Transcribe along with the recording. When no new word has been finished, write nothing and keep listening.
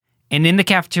And in the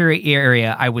cafeteria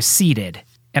area, I was seated,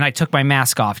 and I took my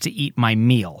mask off to eat my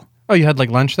meal. Oh, you had like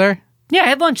lunch there? Yeah, I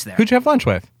had lunch there. Who'd you have lunch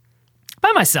with?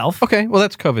 By myself. Okay, well,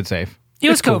 that's COVID safe. It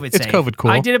was cool. COVID safe. It's COVID cool.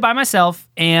 I did it by myself,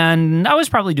 and I was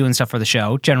probably doing stuff for the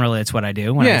show. Generally, it's what I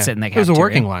do when I sit in the cafeteria. It was a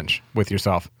working lunch with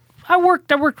yourself. I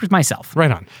worked with myself. Right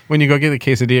on. When you go get the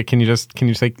quesadilla, can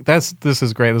you say, this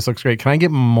is great, this looks great. Can I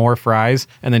get more fries?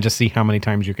 And then just see how many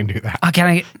times you can do that.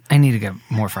 I need to get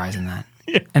more fries than that.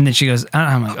 Yeah. And then she goes,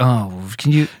 I'm like, oh,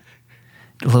 can you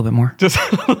a little bit more? Just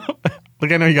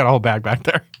like, I know you got a whole bag back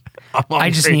there.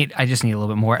 I just need a little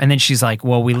bit more. And then she's like,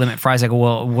 well, we limit fries. I go,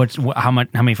 well, how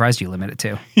many fries do you limit it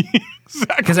to?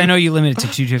 Exactly. Because I know you limit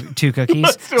it to two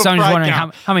cookies. So I'm just wondering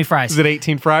how many fries. Is it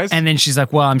 18 fries? And then she's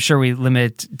like, well, I'm sure we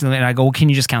limit. And I go, well, can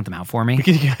you just count them out for me?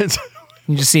 Can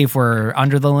you just see if we're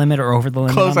under the limit or over the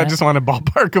limit? Close. I just want a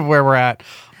ballpark of where we're at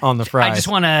on the fries. I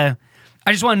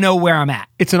just want to know where I'm at.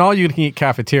 It's an all-you-can-eat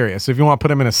cafeteria, so if you want to put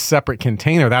them in a separate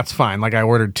container, that's fine. Like I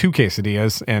ordered 2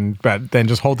 quesadillas, but then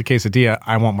just hold the quesadilla.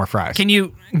 I want more fries. Can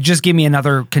you just give me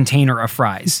another container of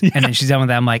fries? Yeah. And then she's done with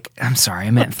that. I'm like, I'm sorry,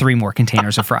 I meant 3 more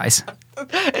containers of fries.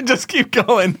 And just keep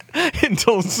going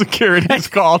until security's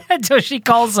called. Until she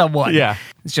calls someone. Yeah.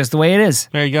 It's just the way it is.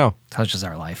 There you go. Such is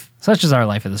our life. Such is our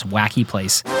life at this wacky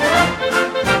place.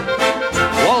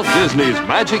 Walt Disney's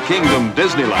Magic Kingdom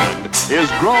Disneyland is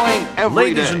growing every day.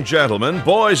 Ladies and gentlemen,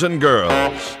 boys and girls.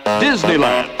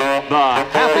 Disneyland, the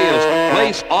happiest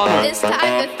place on earth. It's time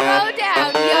to throw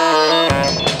down,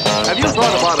 y'all. Have you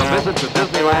thought about a visit to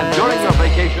Disneyland during your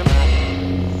vacation?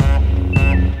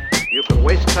 You can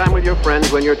waste time with your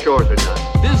friends when your chores are done.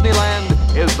 Disneyland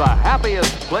is the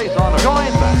happiest place on earth. Join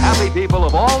the happy people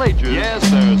of all ages. Yes,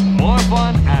 there's more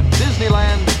fun at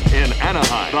Disneyland in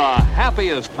Anaheim. The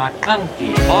happiest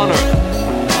country on earth.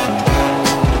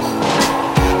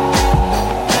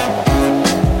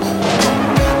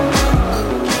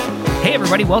 Hey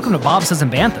everybody, welcome to Bobsleds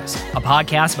and Banthas, a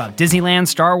podcast about Disneyland,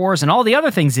 Star Wars, and all the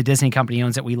other things the Disney company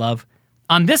owns that we love.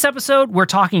 On this episode, we're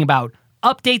talking about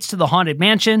updates to the Haunted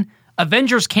Mansion,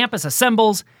 Avengers Campus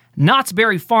assembles, Knott's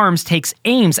Berry Farms takes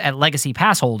aims at legacy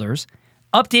pass holders,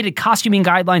 updated costuming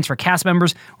guidelines for cast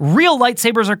members, real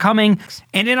lightsabers are coming,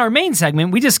 and in our main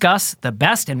segment, we discuss the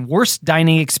best and worst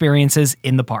dining experiences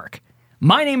in the park.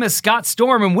 My name is Scott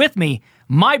Storm, and with me,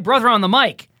 my brother on the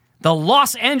mic, the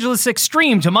Los Angeles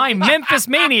Extreme to my Memphis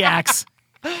Maniacs.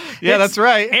 Yeah, that's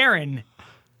right. Aaron.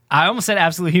 I almost said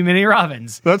Absolute Humidity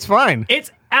Robbins. That's fine.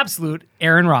 It's Absolute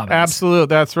Aaron Robbins. Absolute,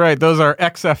 that's right. Those are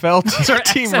XFL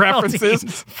team XFL references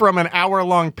teams. from an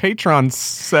hour-long Patreon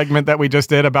segment that we just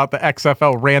did about the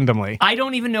XFL randomly. I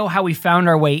don't even know how we found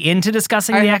our way into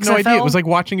discussing the XFL. I have no idea. It was like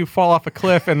watching you fall off a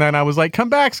cliff, and then I was like, "Come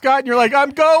back, Scott!" And you're like,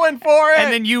 "I'm going for it."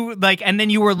 And then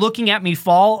you were looking at me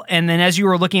fall, and then as you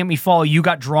were looking at me fall, you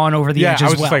got drawn over the edge as well.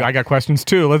 I was just like, "I got questions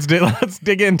too. Let's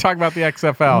dig in and talk about the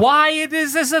XFL." Why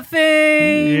is this a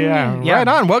thing? Yeah, right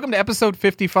on. Welcome to episode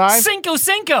 55.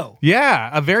 Cinco. Yeah,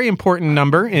 a very important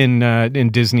number in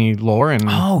Disney lore, and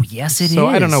oh yes, it is. So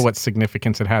I don't know what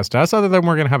significance it has to us, other than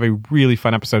we're going to have a really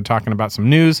fun episode talking about some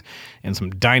news and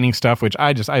some dining stuff, which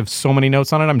I have so many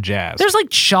notes on it. I'm jazzed. There's like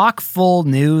chock full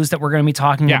news that we're going to be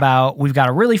talking about. We've got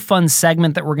a really fun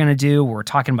segment that we're going to do. We're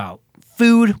talking about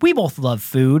food. We both love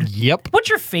food. Yep. What's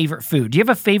your favorite food? Do you have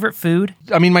a favorite food?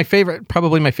 I mean,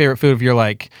 probably my favorite food, if you're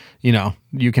like,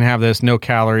 you can have this, no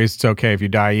calories, it's okay if you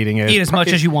die eating it. Eat as much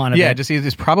as you want of it. Yeah, just eat.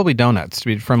 It's probably donuts.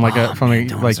 From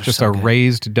just a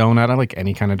raised donut. I like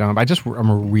any kind of donut. I'm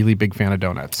a really big fan of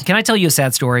donuts. Can I tell you a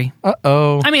sad story?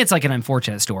 Uh-oh. I mean, it's like an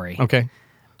unfortunate story. Okay.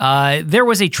 There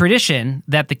was a tradition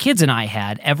that the kids and I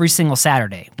had every single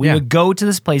Saturday. We would go to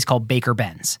this place called Baker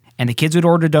Ben's, and the kids would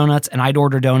order donuts, and I'd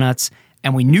order donuts,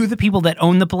 and we knew the people that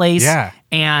owned the place,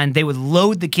 and they would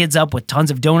load the kids up with tons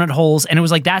of donut holes, and it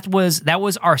was like that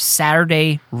was our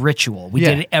Saturday ritual. We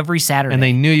did it every Saturday. And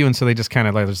they knew you, and so they just kind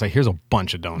of like, here's a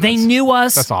bunch of donuts. They knew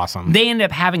us. That's awesome. They ended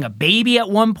up having a baby at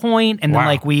one point, and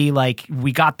then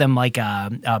we got them like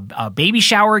a baby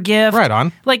shower gift. Right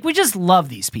on. Like we just love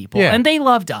these people, and they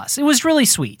loved us. It was really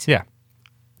sweet. Yeah.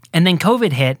 And then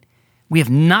COVID hit. We have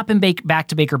not been back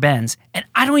to Baker Ben's, and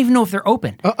I don't even know if they're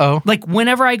open. Uh-oh. Like,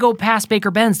 whenever I go past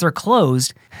Baker Ben's, they're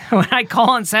closed. When I call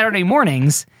on Saturday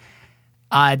mornings,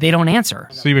 they don't answer.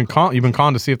 So you've been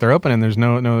calling to see if they're open, and there's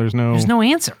no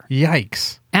answer.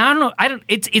 Yikes. And I don't know.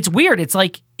 It's weird. It's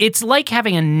like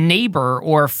having a neighbor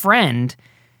or a friend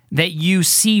that you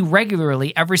see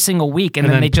regularly every single week, and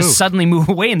then they just suddenly move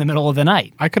away in the middle of the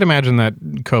night. I could imagine that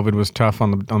COVID was tough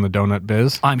on the donut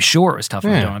biz. I'm sure it was tough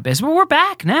on the donut biz, but we're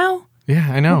back now.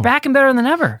 Yeah, I know. We're back and better than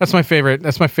ever. That's my favorite.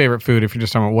 That's my favorite food. If you're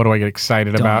just talking about what do I get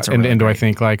excited Donuts about, are really and do I great.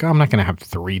 think like, oh, I'm not going to have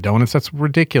 3 donuts? That's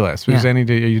ridiculous. Because Yeah. are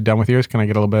you done with yours? Can I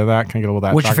get a little bit of that? Can I get a little of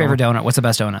that? What's your chocolate? favorite donut? What's the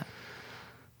best donut?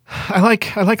 I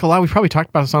like a lot. We probably talked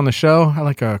about this on the show. I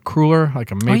like a cruller,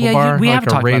 like a maple yeah, bar. we I have like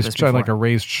talked a about raised, this before. like a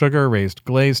raised sugar, raised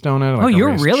glazed donut. Like Oh, a you're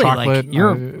raised really chocolate. like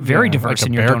you're very diverse like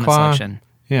in a your bear donut claw. selection.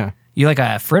 Yeah, You like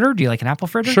a fritter? Do you like an apple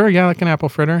fritter? sure. Yeah, I like an apple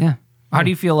fritter. Yeah. How do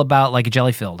you feel about like a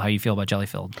jelly filled? How do you feel about jelly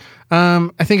filled? I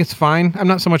think it's fine. I'm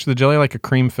not so much the jelly. I like a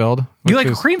cream filled. You like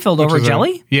a cream filled over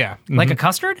jelly? Yeah. Like a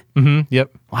custard?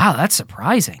 Yep. Wow, that's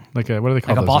surprising. Like a, what do they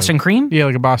call Like a those? Boston cream? Yeah,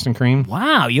 like a Boston cream.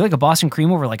 Wow, you like a Boston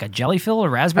cream over like a jelly filled or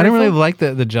raspberry I don't really filled? like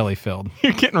the jelly filled.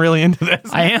 You're getting really into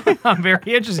this. I am. I'm very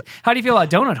interested. How do you feel about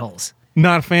donut holes?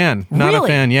 Not a fan. Not Really?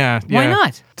 a fan. Yeah. Why yeah.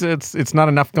 not? It's not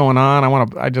enough going on.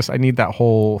 I need that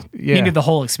whole. Yeah. You need the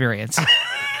whole experience.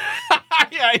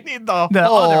 yeah, I need the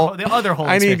The other whole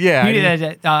I need- experience. yeah, You need I a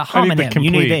need the homonym.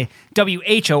 You need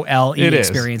complete. a WHOLE It is.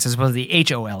 experience as opposed to the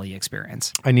HOLE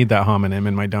experience. I need that homonym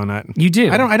in my donut. You do.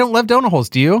 I don't love donut holes.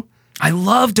 Do you? I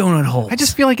love donut holes. I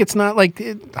just feel like it's not like.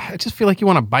 I just feel like you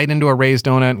want to bite into a raised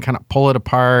donut and kind of pull it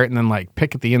apart and then like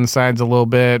pick at the insides a little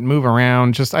bit, move around.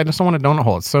 I just don't want a donut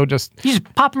hole. It's so just. You just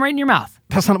pop them right in your mouth.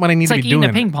 That's not what I need It's to like be eating doing.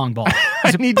 a ping pong ball.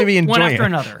 I need to be enjoying one after it.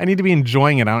 another. I need to be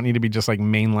enjoying it. I don't need to be just like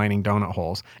mainlining donut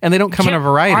holes. And they don't come in a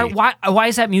variety. Why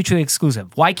is that mutually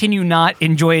exclusive? Why can you not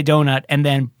enjoy a donut and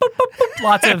then boop, boop, boop,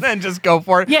 lots and of then just go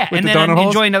for it. yeah, with and the then donut holes.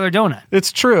 enjoy another donut?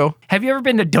 It's true. Have you ever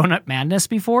been to Donut Madness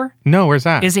before? No, where's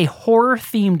that? It's a horror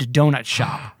themed donut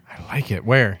shop. I like it.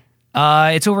 Where?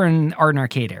 It's over in Art and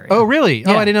Arcade area. Oh, really?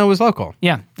 Oh, Yeah. I didn't know it was local.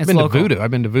 Yeah, it's I've been local. to Voodoo.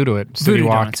 I've been to Voodoo at City Voodoo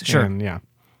Walk. Donuts, sure. And, yeah.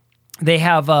 They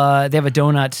have a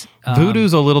donut.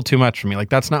 Voodoo's a little too much for me. Like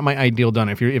that's not my ideal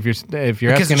donut. If you're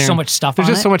Because asking, there's so much stuff There's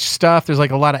on just it? so much stuff. There's like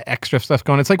a lot of extra stuff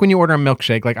going. It's like when you order a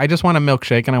milkshake. Like I just want a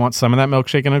milkshake, and I want some of that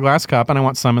milkshake in a glass cup, and I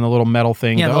want some in the little metal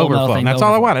thing Yeah, to the little metal overflow. thing And to that's all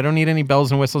I overflow. want. I don't need any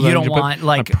bells and whistles. You I don't need to want, put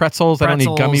like, pretzels. I don't need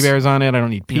gummy pretzels. bears on it. I don't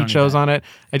need You don't need peachos that. on it.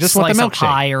 I just Slice want the of milkshake.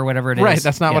 pie or whatever it is. Right.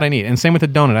 That's not what Yeah. I need. And same with the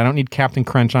donut. I don't need Captain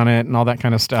Crunch on it and all that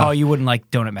kind of stuff. Oh, you wouldn't like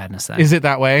Donut Madness then. Is it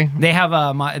that way? They have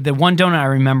the one donut I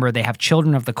remember. They have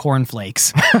Children of the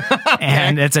Cornflakes,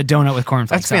 and it's a donut with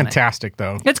cornflakes. That's on it. fantastic,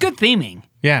 though. It's good theming.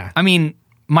 Yeah. I mean,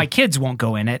 my kids won't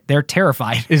go in it. They're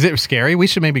terrified. Is it scary? We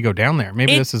should maybe go down there.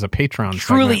 Maybe It this is a Patreon.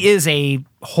 Truly segment. is a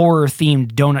horror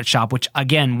themed donut shop. Which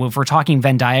again, if we're talking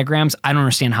Venn diagrams, I don't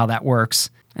understand how that works.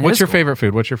 And it What's is your cool. favorite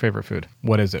food? What's your favorite food?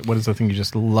 What is it? What is the thing you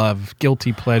just love?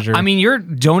 Guilty pleasure? I mean, your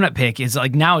donut pick is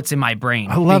like now it's in my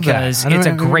brain. I love because that. it's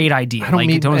a great idea. I don't Like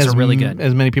meet donuts are really good.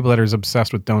 as many people that are as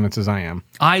obsessed with donuts as I am.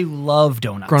 I love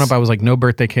donuts. Growing up, I was like, no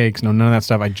birthday cakes, none of that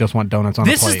stuff. I just want donuts on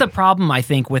This a plate. is the problem, I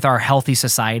think, with our healthy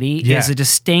society Yeah. is a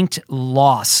distinct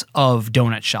loss of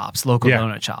donut shops, local Yeah.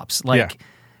 donut shops. Like,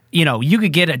 you know, you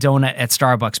could get a donut at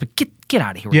Starbucks, but get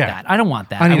out of here with Yeah. that. I don't want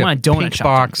that. I I need want a donut pink shop.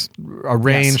 box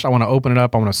arranged. Yes. I want to open it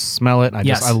up. I want to smell it.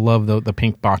 Yes. I love the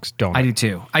pink box donut. I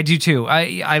do too.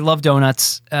 I love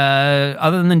donuts.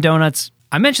 Other than donuts,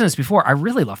 I mentioned this before. I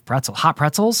really love hot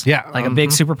pretzels. Yeah, like a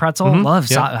big super pretzel.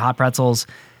 Love yeah. hot pretzels.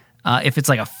 If it's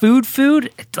like a food,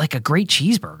 it's like a great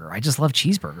cheeseburger. I just love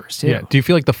cheeseburgers too. Yeah. Do you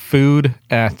feel like the food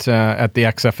at the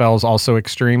XFL is also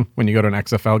extreme when you go to an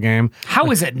XFL game?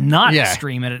 How is it not Yeah.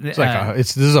 extreme? It's like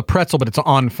this is a pretzel, but it's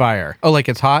on fire. Oh, like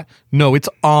it's hot? No, it's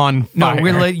on No,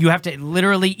 fire. you have to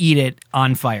literally eat it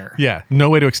on fire. Yeah, no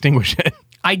way to extinguish it.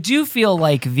 I do feel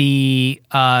like the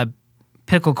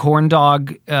pickle corn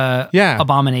dog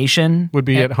abomination Would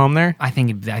be at home there. I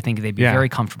think they'd be Yeah. very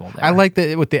comfortable there. I like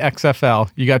that with the XFL,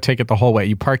 you got to take it the whole way.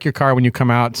 You park your car when you come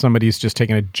out, somebody's just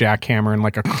taking a jackhammer and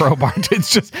like a crowbar.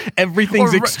 It's just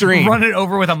everything's Or extreme. Run it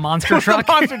over with a monster truck.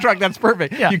 Monster truck, that's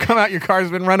perfect. Yeah. You come out, your car's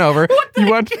been run over.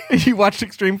 You watched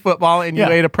extreme football and you Yeah.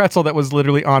 ate a pretzel that was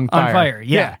literally on fire. On fire,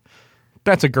 yeah.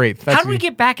 That's a great. How do we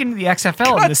get back into the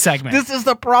XFL in this segment? This is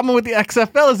the problem with the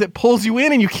XFL is it pulls you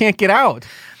in and you can't get out.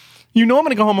 You know I'm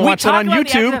going to go home and watch that on We talked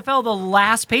YouTube. about the XFL, the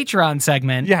last Patreon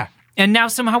segment. Yeah. And now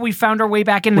somehow we found our way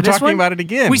back into We're this talking one. about it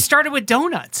again. We started with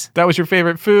donuts. That was your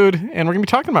favorite food, and we're going to be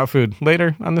talking about food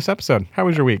later on this episode. How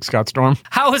was your week, Scott Storm?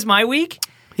 How was my week?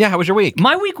 Yeah, how was your week?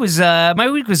 My week was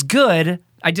good.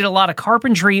 I did a lot of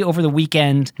carpentry over the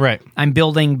weekend. Right. I'm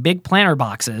building big planter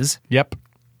boxes, Yep.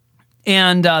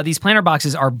 and these planter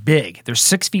boxes are big. They're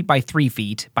 6 feet by 3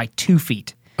 feet by 2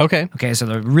 feet. Okay. Okay, so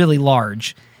they're really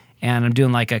large. And I'm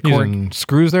doing like a Using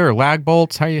screws there or lag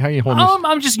bolts? How you holding this?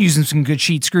 I'm just using some good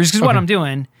sheet screws because what I'm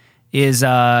doing is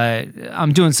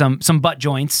I'm doing some butt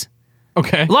joints.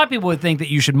 Okay. A lot of people would think that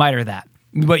you should miter that,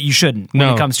 but you shouldn't when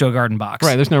No. it comes to a garden box.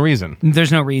 Right, there's no reason.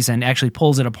 There's no reason. It actually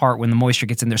pulls it apart when the moisture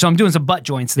gets in there. So I'm doing some butt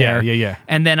joints there. Yeah.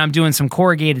 And then I'm doing some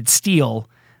corrugated steel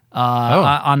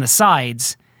on the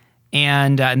sides.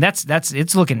 And that's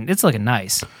it's looking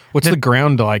nice. What's the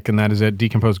ground like in that? Is it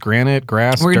decomposed granite,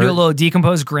 grass? We're gonna dirt? do a little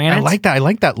decomposed granite. I like that. I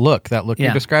like that look. That look Yeah.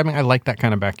 you're describing. I like that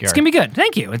kind of backyard. It's gonna be good.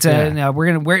 Thank you. It's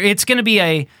it's gonna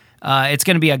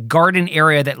be a garden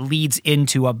area that leads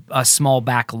into a small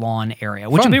back lawn area,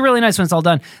 which will be really nice when it's all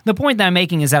done. The point that I'm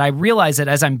making is that I realize that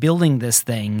as I'm building this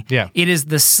thing, it is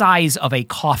the size of a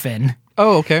coffin.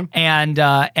 Oh, okay. And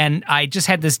I just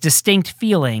had this distinct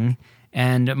feeling.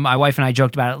 And my wife and I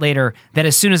joked about it later, that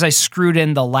as soon as I screwed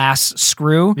in the last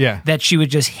screw, that she would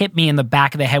just hit me in the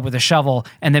back of the head with a shovel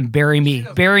and then bury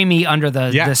me under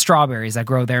the strawberries that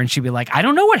grow there. And she'd be like, I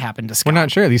don't know what happened to Scott. We're not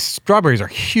sure. These strawberries are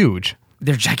huge.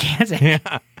 They're gigantic.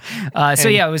 Yeah.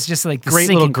 It was just like the great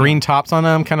little green tops on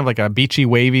them, kind of like a beachy,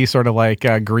 wavy sort of like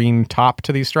green top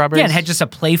to these strawberries. Yeah, it had just a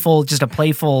playful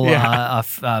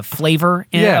flavor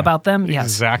about them. Yes.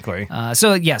 Exactly.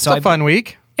 So it's a fun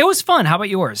week. It was fun. How about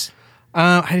yours?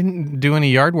 I didn't do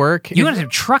any yard work. You went to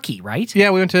Truckee, right? Yeah,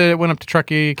 we went up to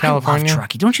Truckee, California. I love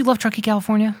Truckee. Don't you love Truckee,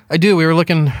 California? I do. We were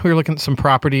looking at some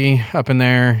property up in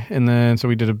there, and then so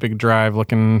we did a big drive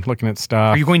looking at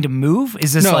stuff. Are you going to move?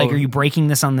 Is this are you breaking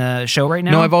this on the show right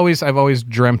now? No, I've always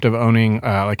dreamt of owning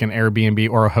like an Airbnb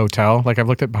or a hotel. Like I've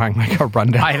looked at buying like a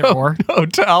rundown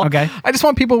hotel. Okay. I just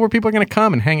want people where people are going to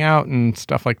come and hang out and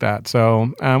stuff like that.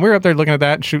 So we were up there looking at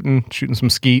that, shooting some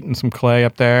skeet and some clay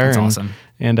up there. That's awesome.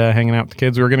 And hanging out with the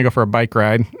kids. We were going to go for a bike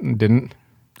ride and didn't.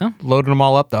 Oh. Loaded them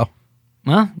all up, though.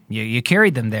 Well, you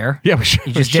carried them there. Yeah, we sure,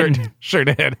 you just didn't. Sure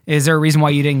did. Is there a reason why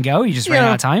you didn't go? You just ran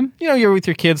out of time? You know, you're with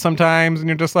your kids sometimes, and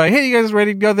you're just like, hey, you guys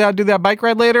ready to go do that bike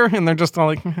ride later? And they're just all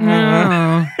like,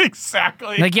 no.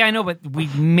 Exactly. Like, yeah, I know, but we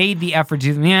made the effort to,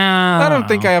 I don't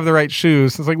think I have the right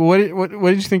shoes. It's like, what did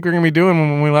you think we were going to be doing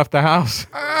when we left the house?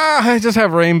 I just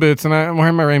have rain boots, and I'm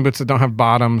wearing my rain boots that don't have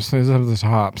bottoms. They just have the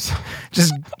tops.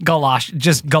 Just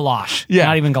galosh. Yeah.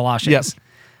 Not even galoshes. Yep.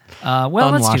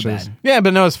 Well, that's too bad. Yeah,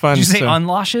 but no, it's fun. Did you say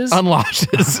unloshes?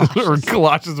 Unloshes. Or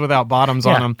galoshes without bottoms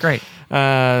on them. Great.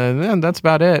 That's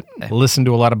about it. Listen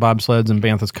to a lot of Bobsleds and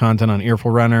Banthas content on Earful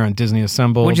Runner, on Disney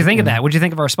Assembled. What'd you think of that? What'd you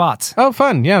think of our spots? Oh,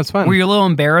 fun. Yeah, it's fun. Were you a little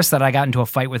embarrassed that I got into a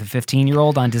fight with a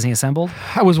 15-year-old on Disney Assembled?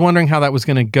 I was wondering how that was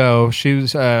going to go. She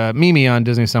was, Mimi on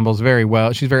Disney Assembled is very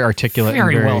well. She's very articulate.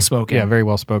 Very well-spoken. Yeah, very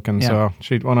well-spoken. Yeah.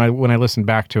 So when I listened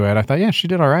back to it, I thought, yeah, she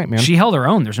did all right, man. She held her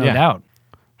own. There's no doubt.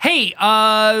 Hey,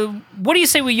 what do you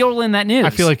say we yodel in that news?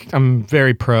 I feel like I'm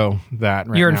very pro that right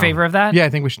now. You're in favor of that? Yeah, I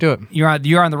think we should do it.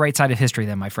 You're on the right side of history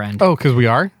then, my friend. Oh, because we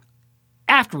are?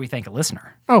 After we thank a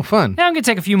listener. Oh, fun. Now I'm going to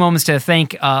take a few moments to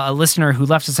thank a listener who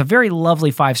left us a very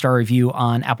lovely 5-star review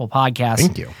on Apple Podcasts.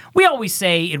 Thank you. We always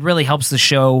say it really helps the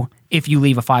show if you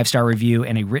leave a 5-star review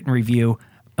and a written review.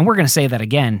 And we're going to say that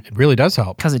again. It really does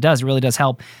help. Because it does. It really does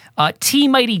help. T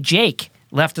Mighty Jake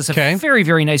left us a very,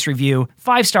 very nice review.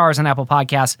 5 stars on Apple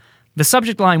Podcasts. The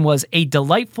subject line was a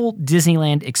delightful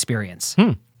Disneyland experience.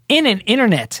 In an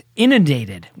internet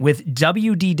inundated with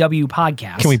WDW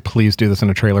podcasts. Can we please do this in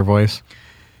a trailer voice?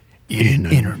 In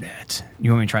internet.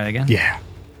 You want me to try that again? Yeah.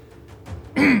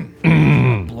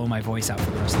 Blow my voice out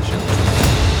for the rest of the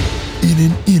show. In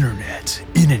an internet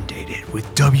inundated with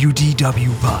WDW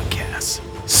podcasts,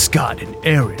 Scott and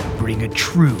Aaron bring a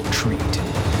true treat.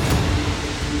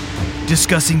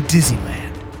 Discussing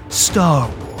Disneyland, Star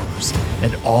Wars,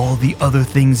 and all the other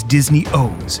things Disney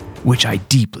owns, which I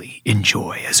deeply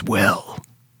enjoy as well.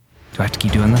 Do I have to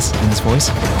keep doing this in this voice?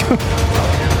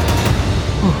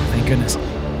 Oh, thank goodness.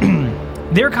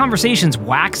 Their conversations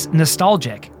wax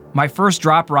nostalgic. My first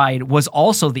drop ride was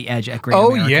also the Edge at Great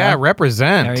America. Oh, yeah,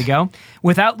 represent. There you go.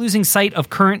 Without losing sight of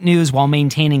current news while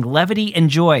maintaining levity and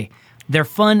joy. They're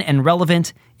fun and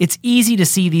relevant. It's easy to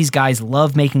see these guys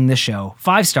love making this show.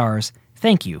 5 stars.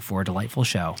 Thank you for a delightful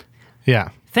show. Yeah.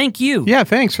 Thank you. Yeah,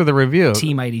 thanks for the review.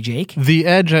 T Mighty Jake. The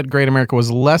Edge at Great America was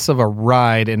less of a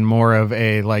ride and more of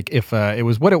a, like, if it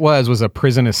was a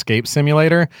prison escape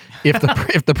simulator if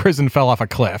the prison fell off a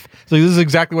cliff. So this is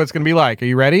exactly what it's going to be like. Are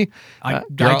you ready? I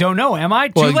don't know. Am I?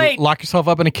 Too late. Lock yourself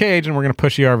up in a cage and we're going to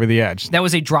push you over the edge. That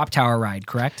was a drop tower ride,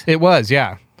 correct? It was,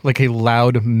 yeah. Like a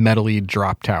loud, metally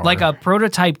drop tower. Like a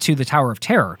prototype to the Tower of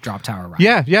Terror drop tower ride.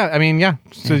 Yeah. I mean, yeah.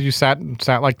 So you sat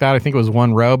like that. I think it was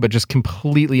one row, but just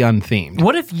completely unthemed.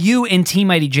 What if you and T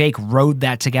Mighty Jake rode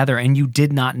that together and you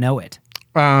did not know it?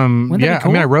 Yeah.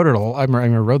 Cool? I mean, I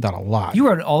rode that a lot. You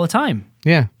rode it all the time.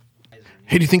 Yeah.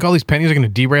 Hey, do you think all these pennies are going to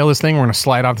derail this thing? We're going to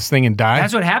slide off this thing and die?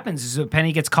 That's what happens. Is a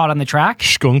penny gets caught on the track.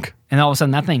 Skunk. And all of a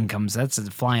sudden that thing comes. That's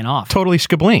flying off. Totally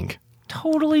skablink.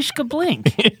 Totally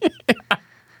skablink.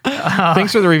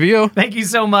 Thanks for the review. Thank you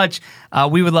so much.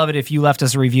 We would love it if you left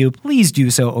us a review. Please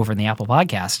do so over in the Apple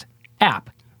Podcast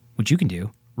app, which you can do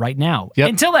right now. Yep.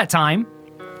 Until that time,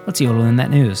 Let's yodel in that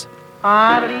news.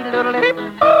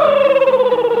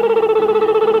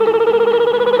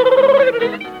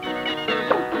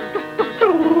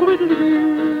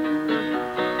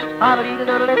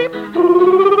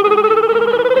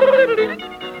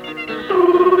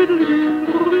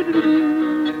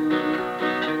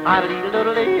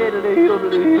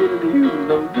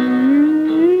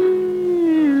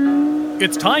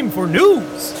 It's time for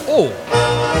news. Oh.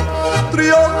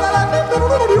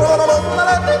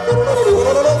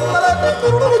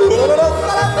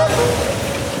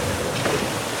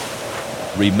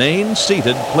 Remain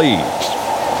seated, please.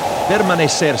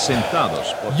 Permanecer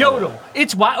sentados. por favor. Yodel.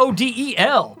 It's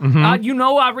YODEL. You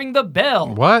know I ring the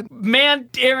bell. What? Man,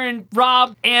 Aaron,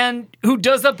 Rob, and who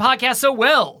does the podcast so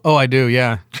well. Oh, I do,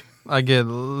 yeah. I get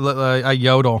I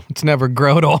yodel. It's never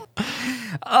grodel.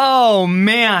 Oh,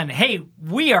 man. Hey,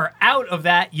 we are out of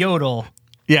that yodel.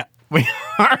 Yeah, we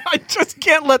are. I just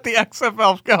can't let the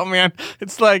XFL go, man.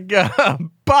 It's like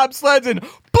bobsleds and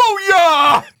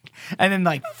booyah! And then,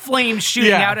 like, flames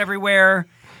shooting Yeah. out everywhere.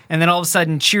 And then all of a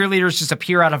sudden, cheerleaders just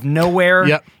appear out of nowhere.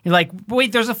 Yep. You're like,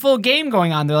 wait, there's a full game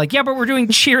going on. They're like, yeah, but we're doing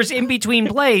cheers in between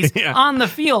plays Yeah. on the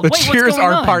field. The Wait, cheers what's going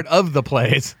are on? part of the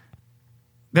plays.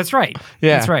 That's right.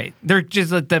 Yeah. That's right. They're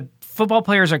just the football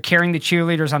players are carrying the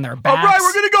cheerleaders on their backs. All right,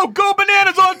 we're gonna go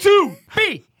bananas on two.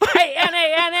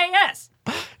 BANANAS.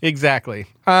 Exactly.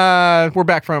 We're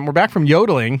back from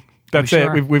yodeling. That's We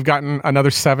sure it. are. We've gotten another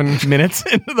 7 minutes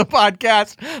into the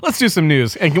podcast. Let's do some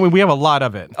news, and we have a lot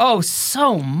of it. Oh,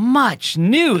 so much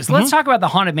news. Let's talk about the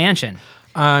Haunted Mansion.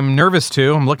 I'm nervous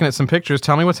too. I'm looking at some pictures.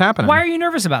 Tell me what's happening. Why are you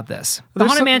nervous about this? The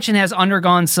There's Haunted some- Mansion has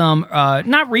undergone some,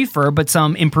 not refurb, but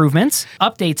some improvements,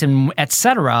 updates, and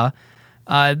etc.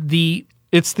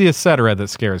 It's the et cetera that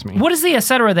scares me. What is the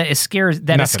etc. that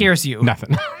Nothing. scares you?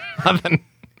 Nothing. Nothing.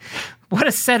 What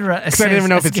etc. I don't even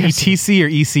know if it's ETC or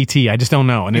ECT. I just don't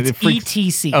know. And It's it freaks,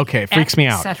 ETC. Okay, it freaks me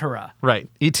out. Etc. Right.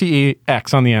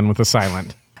 ETEX on the end with a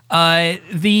silent.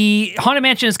 The Haunted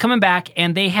Mansion is coming back,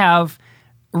 and they have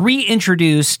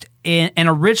reintroduced an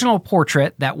original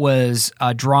portrait that was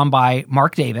drawn by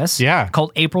Mark Davis. Yeah.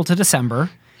 Called April to December.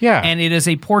 Yeah. And it is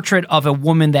a portrait of a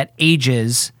woman that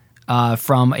ages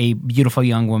from a beautiful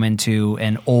young woman to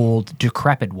an old,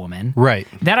 decrepit woman. Right.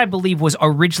 That, I believe, was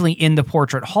originally in the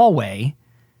portrait hallway.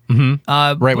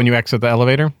 Right when you exit the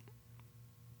elevator?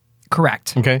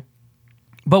 Correct. Okay.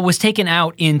 But was taken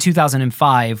out in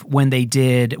 2005 when they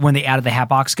added the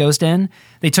Hatbox Ghost in.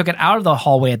 They took it out of the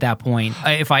hallway at that point.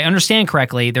 If I understand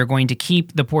correctly, they're going to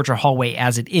keep the portrait hallway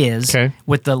as it is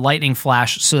with the lightning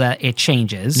flash so that it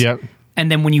changes. Yep.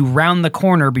 And then when you round the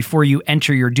corner before you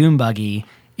enter your Doom Buggy,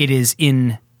 it is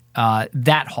in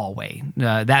that hallway,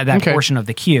 that portion of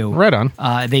the queue. Right on.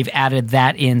 They've added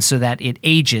that in so that it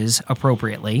ages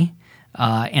appropriately.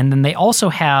 And then they also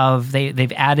have,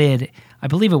 they've added, I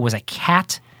believe it was a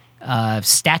cat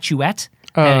statuette.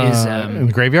 That is in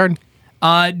the graveyard?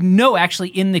 no, actually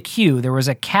in the queue. There was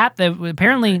a cat that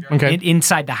apparently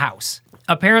inside the house.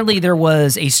 Apparently there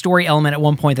was a story element at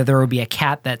one point that there would be a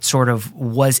cat that sort of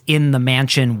was in the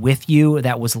mansion with you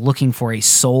that was looking for a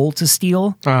soul to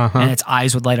steal, and its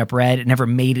eyes would light up red. It never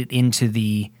made it into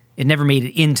the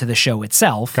show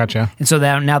itself. Gotcha. And so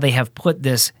now they have put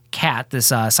this cat, this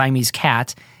Siamese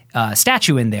cat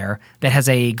statue in there that has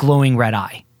a glowing red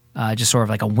eye. Just sort of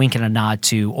like a wink and a nod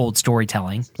to old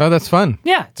storytelling. Oh, that's fun.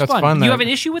 Yeah, it's that's fun. Do you that- have an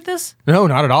issue with this? No,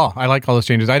 not at all. I like all those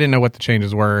changes. I didn't know what the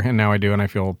changes were, and now I do, and I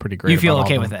feel pretty great. You feel about all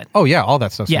okay of with them. it? Oh yeah, all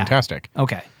that stuff's Yeah. fantastic.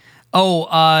 Okay.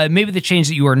 Oh, maybe the change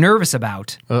that you were nervous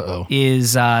about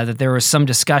is that there was some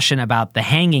discussion about the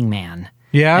Hanging Man.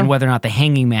 Yeah? And whether or not the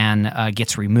Hanging Man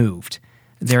gets removed.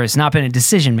 There has not been a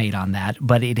decision made on that,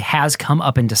 but it has come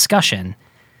up in discussion.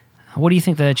 What do you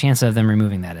think the chance of them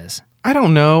removing that is? I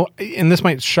don't know, and this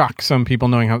might shock some people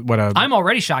knowing what a I'm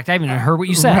already shocked. I haven't even heard what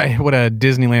you said. right, what a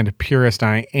Disneyland purist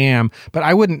I am. But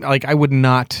I would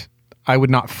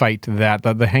not fight that.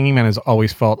 The Hanging Man has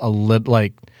always felt a little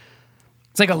like.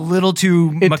 It's like a little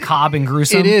too macabre and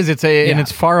gruesome. It is. And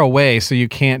it's far away, so you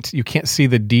can't see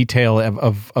the detail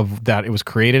of that it was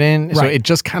created in. So Right. it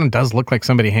just kind of does look like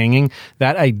somebody hanging.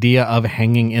 That idea of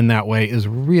hanging in that way is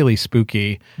really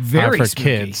spooky Very for spooky,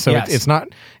 kids. So yes.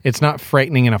 it's not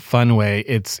frightening in a fun way.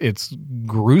 It's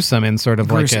gruesome and sort of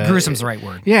Gruesome's the right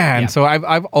word. Yeah, and so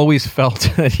I've always felt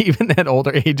that even at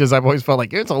older ages, I've always felt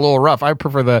like it's a little rough. I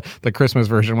prefer the Christmas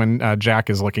version when Jack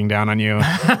is looking down on you.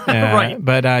 Right.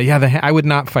 But I would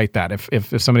not fight that.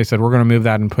 If somebody said we're going to move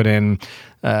that and put in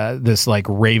this like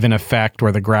raven effect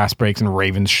where the grass breaks and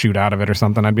ravens shoot out of it or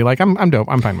something, I'd be like, I'm dope.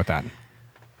 I'm fine with that.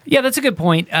 Yeah, that's a good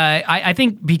point. I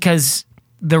think because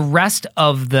the rest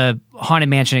of the Haunted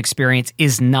Mansion experience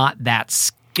is not that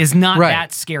is not Right.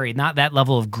 that scary, not that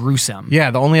level of gruesome.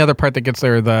 Yeah, the only other part that gets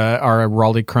there are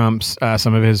Raldy Crump's,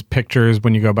 some of his pictures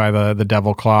when you go by the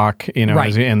devil clock,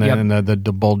 Right. and Yep.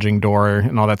 the bulging door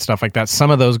and all that stuff like that.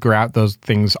 Some of those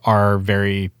things are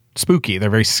very spooky. They're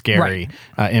very scary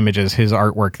images. His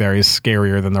artwork there is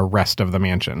scarier than the rest of the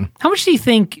mansion. How much do you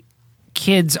think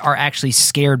kids are actually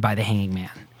scared by the Hanging Man?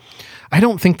 I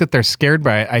don't think that they're scared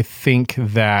by it. I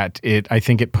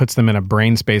think it puts them in a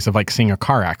brain space of like seeing a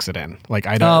car accident. Like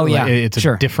I don't. Oh, yeah. It's a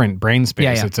Sure. different brain space.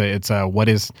 Yeah, yeah. It's a what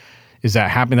is that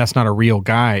happening? That's not a real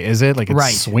guy, is it? Like it's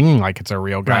Right. swinging like it's a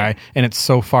real guy, Right. and it's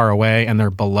so far away, and they're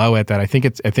below it that I think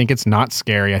it's not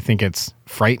scary. I think it's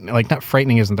frightening. Like not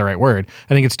frightening isn't the right word.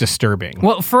 I think it's disturbing.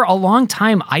 Well, for a long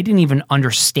time, I didn't even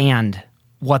understand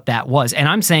what that was, and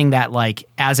I'm saying that like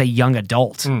as a young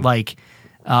adult, like.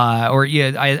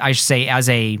 I should say as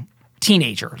a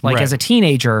teenager. Like Right. as a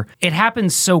teenager, it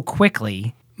happened so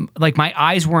quickly. Like my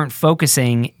eyes weren't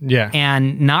focusing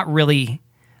and not really,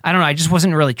 I don't know, I just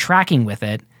wasn't really tracking with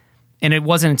it. And it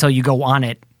wasn't until you go on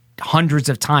it hundreds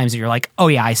of times that you're like, oh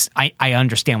yeah, I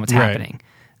understand what's Right. happening.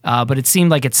 But it seems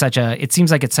like it's such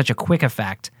a quick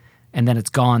effect. And then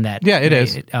it's gone. That it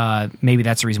is. Maybe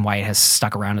that's the reason why it has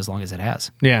stuck around as long as it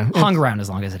has. Yeah, hung around as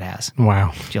long as it has.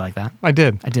 Wow, Do you like that? I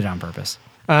did. I did it on purpose.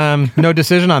 No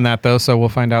decision on that, though, so we'll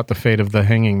find out the fate of the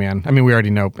Hanging Man. I mean, we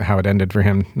already know how it ended for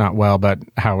him, not well, but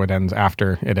how it ends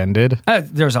after it ended.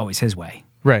 There's always his way.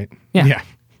 Right. Yeah.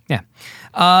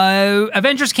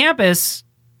 Avengers Campus,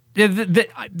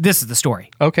 this is the story.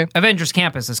 Okay. Avengers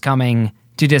Campus is coming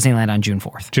to Disneyland on June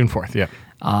 4th. June 4th, yeah.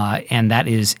 And that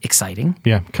is exciting.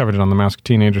 Yeah, covered it on the Masked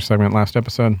Teenager segment last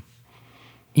episode.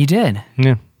 You did?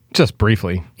 Yeah, just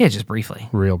briefly. Yeah, just briefly.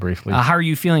 Real briefly. How are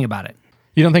you feeling about it?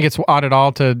 You don't think it's odd at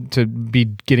all to be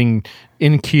getting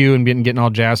in queue and getting all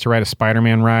jazzed to ride a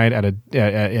Spider-Man ride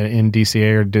in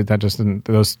DCA, or did that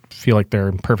those feel like they're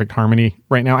in perfect harmony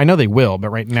right now? I know they will,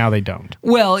 but right now they don't.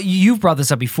 Well, you've brought this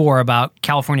up before about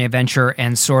California Adventure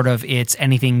and sort of its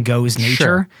anything goes nature.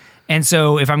 Sure. And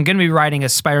so if I'm going to be riding a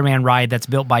Spider-Man ride that's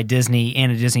built by Disney in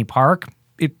a Disney park,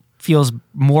 it feels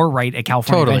more right at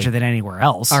California Totally. Adventure than anywhere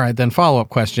else. All right, then follow-up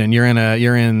question. You're in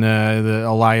the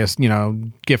Elias,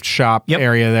 gift shop Yep.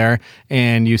 area there,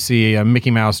 and you see a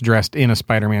Mickey Mouse dressed in a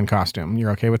Spider-Man costume.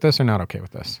 You're okay with this or not okay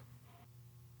with this?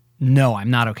 No, I'm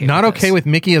not okay Not with okay this. with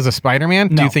Mickey as a Spider-Man?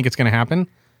 Do No. you think it's going to happen?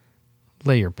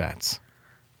 Lay your bets.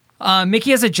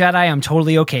 Mickey as a Jedi, I'm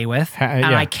totally okay with. And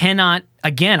yeah. I cannot,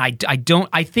 again,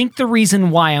 I think the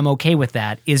reason why I'm okay with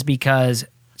that is because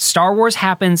Star Wars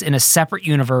happens in a separate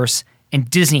universe and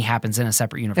Disney happens in a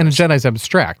separate universe. And a Jedi's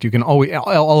abstract. You can always,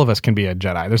 all of us can be a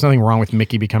Jedi. There's nothing wrong with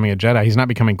Mickey becoming a Jedi. He's not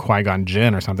becoming Qui-Gon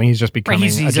Jinn or something. He's just Right, becoming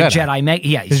he's a a Jedi.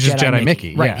 Jedi. He's just Jedi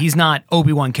Mickey, Right, yeah. he's not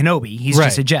Obi-Wan Kenobi. He's Right.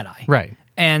 just a Jedi. Right.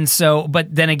 And so, but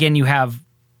then again, you have,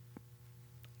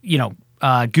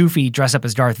 Goofy dressed up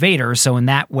as Darth Vader. So in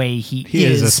that way, he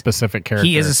is a specific character.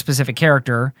 He is a specific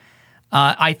character.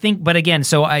 I think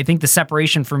the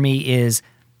separation for me is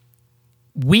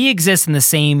we exist in the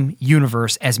same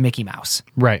universe as Mickey Mouse.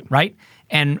 Right. Right?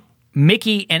 And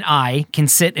Mickey and I can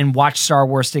sit and watch Star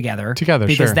Wars together.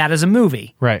 Because sure. that is a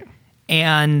movie. Right.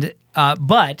 And,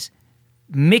 but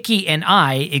Mickey and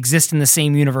I exist in the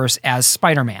same universe as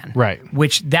Spider-Man. Right.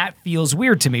 Which that feels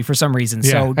weird to me for some reason.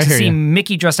 Yeah, So I to hear see you.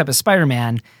 Mickey dressed up as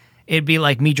Spider-Man, it'd be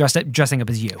like me dressing up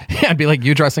as you. Yeah, it'd be like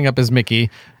you dressing up as Mickey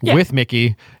with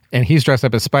Mickey, and he's dressed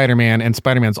up as Spider-Man, and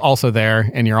Spider-Man's also there,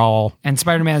 and you're all... And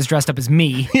Spider-Man is dressed up as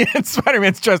me. and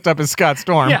Spider-Man's dressed up as Scott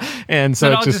Storm. Yeah. And so But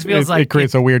it it all just just feels like it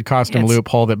creates a weird costume it's-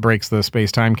 loophole that breaks the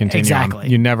space-time continuum. Exactly.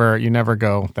 You never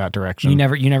go that direction. You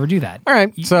never do that. All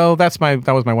right, so that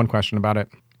was my one question about it.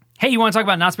 Hey, you want to talk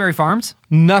about Knott's Berry Farms?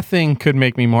 Nothing could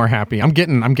make me more happy. I'm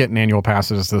getting annual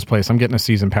passes to this place. I'm getting a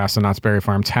season pass to Knott's Berry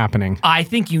Farm. It's happening. I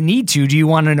think you need to. Do you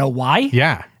want to know why?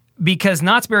 Yeah. Because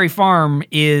Knott's Berry Farm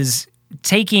is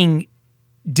taking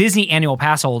Disney annual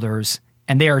pass holders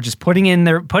and they are just putting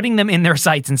them in their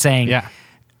sites and saying, Yeah.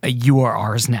 You are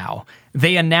ours now.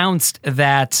 They announced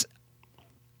that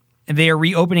they are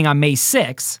reopening on May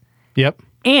 6th, Yep.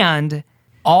 and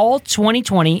all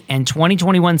 2020 and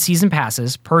 2021 season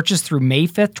passes purchased through May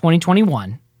 5th,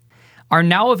 2021 are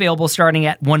now available starting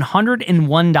at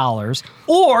 $101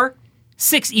 or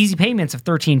 6 easy payments of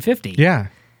 $13.50 Yeah.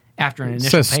 after an It initial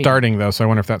says payment. starting though, so I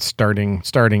wonder if that's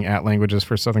starting at languages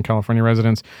for Southern California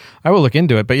residents. I will look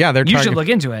into it, but yeah, You should look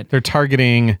into it. They're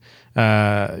targeting,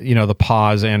 the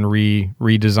pause and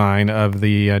redesign of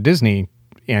the Disney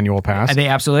annual pass. They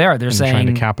absolutely are. They're and saying trying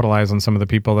to capitalize on some of the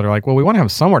people that are like, well, we want to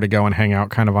have somewhere to go and hang out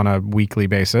kind of on a weekly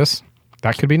basis.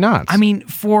 That could be nuts. I mean,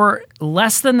 for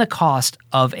less than the cost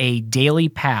of a daily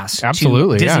pass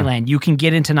Absolutely, to yeah. Disneyland, you can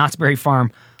get into Knott's Berry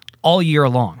Farm all year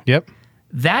long. Yep.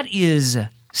 That is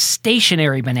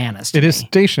stationary bananas to It me. is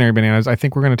stationary bananas. I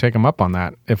think we're going to take them up on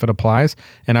that if it applies,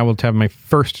 and I will have my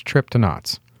first trip to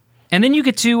Knott's. And then you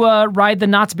get to ride the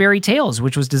Knott's Berry Tales,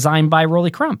 which was designed by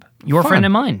Rolly Crump, your friend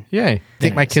and mine. Yay. I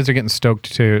think my kids are getting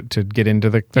stoked to get into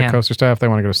the Yeah. coaster stuff. They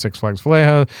want to go to Six Flags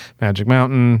Vallejo, Magic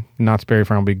Mountain, Knott's Berry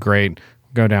Farm will be great.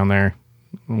 Go down there.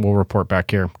 We'll report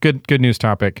back here. Good news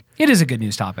topic. It is a good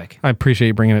news topic. I appreciate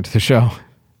you bringing it to the show.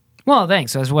 Well,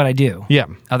 thanks. That's what I do. Yeah.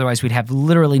 Otherwise, we'd have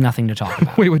literally nothing to talk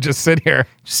about. We would just sit here.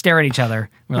 Just stare at each other.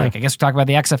 We're like, I guess we'll talk about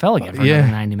the XFL again for Yeah.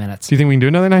 another 90 minutes. Do you think we can do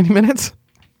another 90 minutes?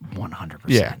 100%.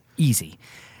 Yeah. Easy.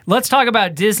 Let's talk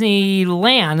about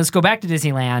Disneyland. Let's go back to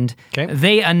Disneyland. Okay.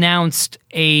 They announced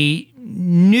a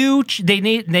new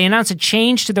they announced a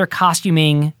change to their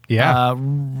costuming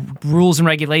rules and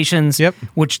regulations, Yep.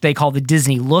 which they call the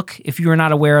Disney look. If you are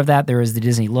not aware of that, there is the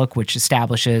Disney look, which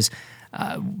establishes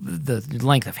the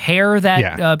length of hair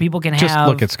that people can Just have.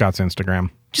 look at Scott's Instagram.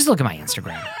 Just look at my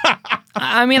Instagram.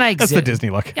 I mean, I That's the Disney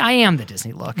look. I am the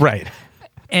Disney look. Right.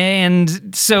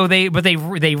 And so they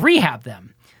rehab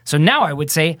them. So now I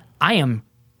would say I am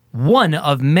one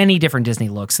of many different Disney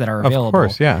looks that are available. Of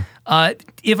course, yeah.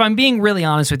 If I'm being really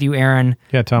honest with you, Aaron,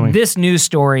 Yeah, tell me. This news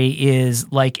story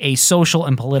is like a social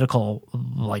and political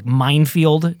like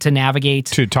minefield to navigate.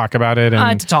 To talk about it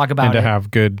and To talk about and to it.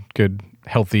 have good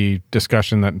healthy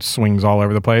discussion that swings all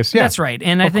over the place. Yeah. That's right.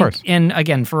 And I Of think, course. and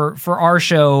again, for our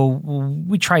show,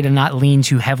 we try to not lean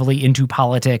too heavily into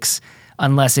politics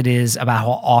unless it is about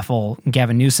how awful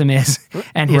Gavin Newsom is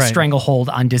and his Right. stranglehold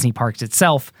on Disney parks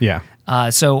itself. Yeah.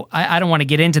 So I don't want to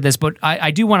get into this, but I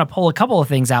do want to pull a couple of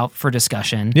things out for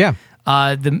discussion. Yeah.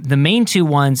 The main two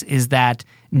ones is that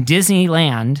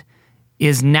Disneyland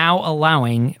is now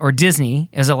allowing, or Disney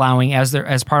is allowing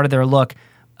as part of their look,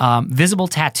 visible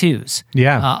tattoos.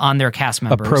 Yeah. On their cast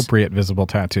members. Appropriate visible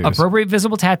tattoos. Appropriate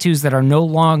visible tattoos that are no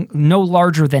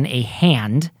larger than a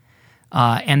hand,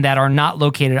 and that are not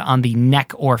located on the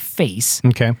neck or face.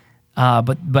 Okay.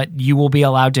 But you will be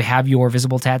allowed to have your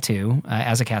visible tattoo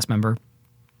as a cast member.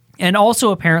 And also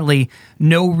apparently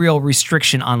no real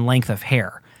restriction on length of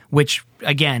hair, which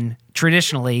again,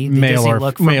 traditionally the Male Disney or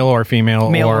look male or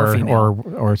female Male or female.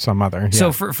 or some other. Yeah.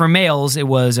 So for males, it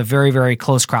was a very, very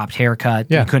close cropped haircut.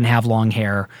 Yeah. You couldn't have long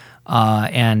hair.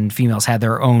 And females had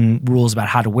their own rules about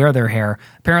how to wear their hair.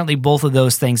 Apparently, both of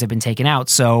those things have been taken out.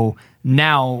 So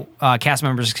now cast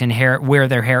members can wear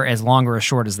their hair as long or as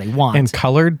short as they want. and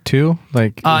colored too?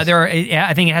 Like I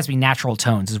think it has to be natural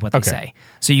tones, is what they Okay. say.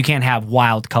 So you can't have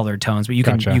wild colored tones, but you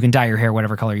can Gotcha. you can dye your hair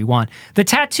whatever color you want. The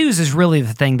tattoos is really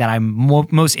the thing that I'm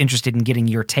most interested in getting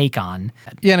your take on.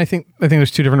 Yeah, and I think there's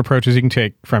two different approaches you can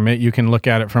take from it. You can look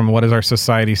at it from what does our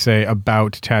society say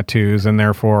about tattoos, and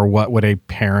therefore what would a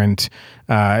parent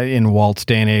in Walt's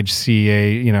day and age see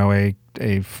a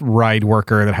ride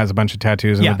worker that has a bunch of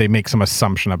tattoos, and Yeah. would they make some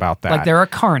assumption about that? Like they're a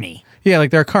carny. Yeah,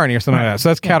 like they're a carny or something like that. So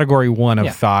that's category one of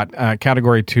Yeah. thought.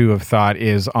 Category two of thought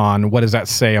is on what does that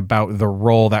say about the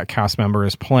role that cast member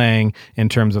is playing in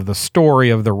terms of the story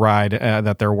of the ride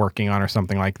that they're working on or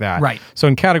something like that. Right. So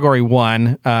in category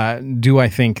one, do I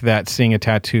think that seeing a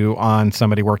tattoo on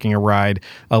somebody working a ride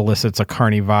elicits a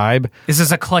carny vibe? This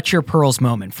is a clutch your pearls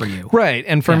moment for you. Right.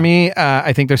 And for me,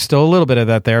 I think there's still a little bit of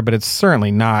that there, but it's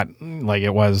certainly not like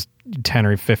it was 10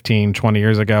 or 15, 20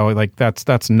 years ago. Like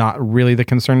that's not really the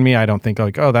concern to me. I don't think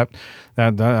like, oh, that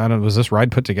I don't, was this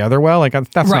ride put together well? Like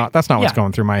that's Right. not what's Yeah.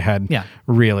 going through my head. Yeah.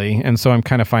 Really. And so I'm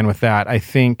kind of fine with that. I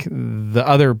think the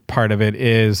other part of it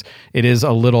is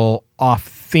a little off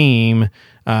theme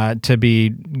to be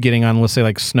getting on, let's say,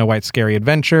 like Snow White's Scary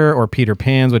Adventure or Peter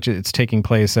Pan's, which it's taking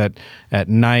place at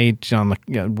night on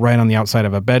the right on the outside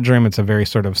of a bedroom. It's a very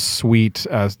sort of sweet,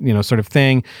 sort of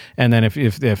thing. And then if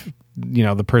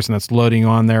the person that's loading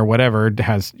on there, whatever,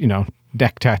 has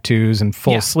deck tattoos and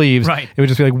full Yeah, sleeves, right. it would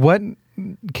just be like, what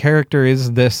character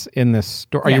is this in this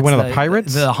story? Are Yeah, you one it's of the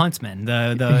pirates? The huntsman,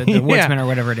 the woodsman, or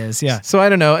whatever it is. Yeah. So I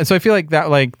don't know. And so I feel like that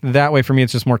way for me,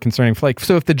 it's just more concerning.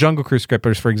 So if the Jungle Cruise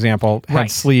scripters, for example, had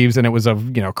Right. sleeves and it was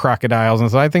of, crocodiles, and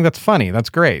so I think that's funny. That's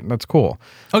great. That's cool.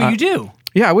 Oh, you do?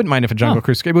 Yeah, I wouldn't mind if a Jungle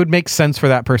Cruise, it would make sense for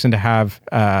that person to have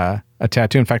a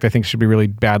tattoo. In fact, I think it should be really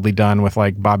badly done with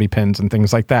like bobby pins and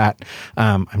things like that.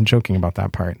 I'm joking about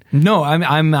that part. No,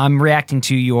 I'm reacting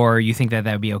to you think that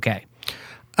would be okay.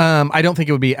 I don't think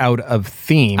it would be out of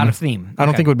theme. Out of theme. I don't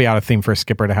Okay. think it would be out of theme for a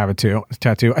skipper to have a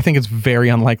tattoo. I think it's very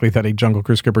unlikely that a Jungle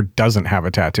Cruise skipper doesn't have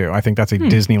a tattoo. I think that's a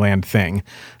Disneyland thing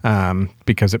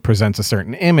because it presents a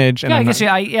certain image. And Yeah, I'm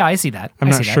I guess. I see that. I'm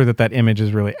I not see sure that image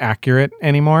is really accurate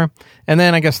anymore. And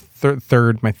then I guess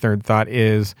my third thought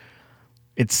is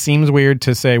it seems weird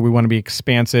to say we want to be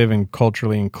expansive and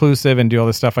culturally inclusive and do all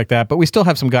this stuff like that, but we still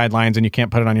have some guidelines, and you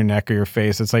can't put it on your neck or your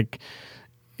face. It's like,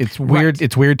 it's weird. Right.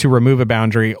 It's weird to remove a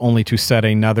boundary only to set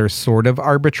another sort of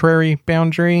arbitrary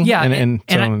boundary. Yeah.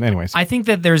 Anyways. I think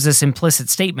that there's this implicit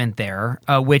statement there,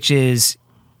 which is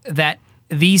that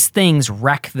these things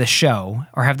wreck the show,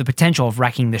 or have the potential of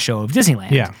wrecking the show of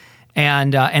Disneyland. Yeah.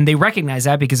 And they recognize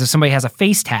that, because if somebody has a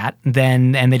face tat,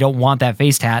 and they don't want that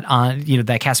face tat on,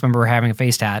 that cast member having a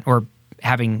face tat, or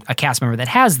having a cast member that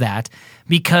has that,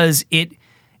 because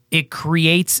it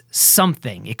creates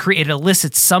something. It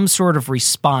elicits some sort of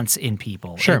response in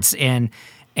people. Sure.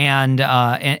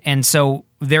 And so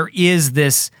there is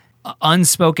this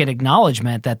unspoken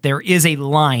acknowledgement that there is a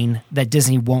line that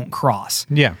Disney won't cross.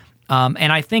 Yeah.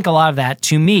 And I think a lot of that,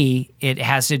 to me, it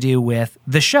has to do with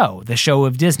the show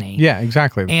of Disney. Yeah,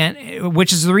 exactly. And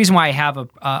which is the reason why I have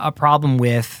a problem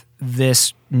with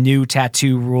this new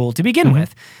tattoo rule to begin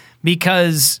with,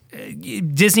 because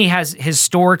Disney has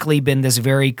historically been this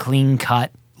very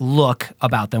clean-cut look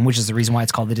about them, which is the reason why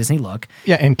it's called the Disney look.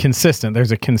 Yeah, and consistent.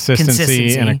 There's a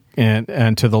consistency.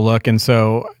 And to the look, and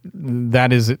so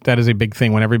that is a big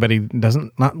thing when everybody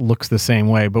not looks the same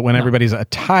way, but when everybody's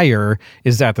attire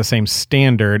is at the same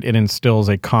standard, it instills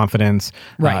a confidence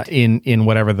in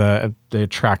whatever the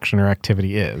attraction or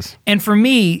activity is. And for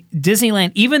me,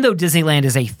 Disneyland, even though Disneyland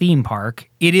is a theme park,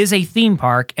 it is a theme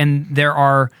park, and there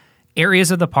are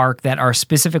areas of the park that are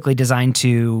specifically designed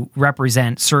to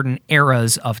represent certain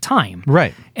eras of time.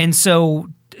 Right. And so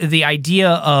the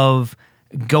idea of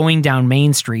going down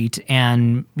Main Street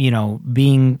and,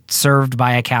 being served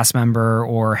by a cast member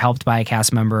or helped by a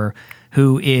cast member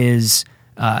who is,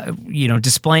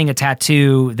 displaying a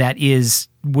tattoo that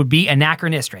would be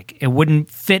anachronistic. It wouldn't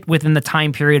fit within the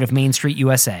time period of Main Street,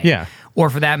 USA. Yeah. Or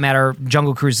for that matter,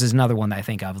 Jungle Cruise is another one that I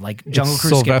think of, like Jungle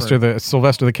Cruise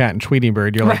Sylvester the Cat and Tweety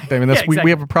Bird. You're right. like, I mean, exactly. we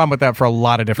have a problem with that for a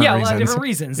lot of different reasons. Yeah, a lot of different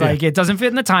reasons. Like, it doesn't fit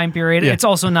in the time period. Yeah. It's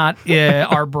also not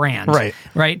our brand.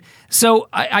 Right. So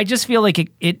I just feel like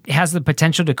it has the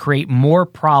potential to create more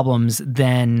problems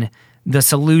than the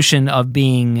solution of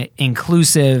being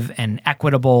inclusive and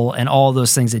equitable and all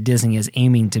those things that Disney is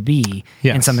aiming to be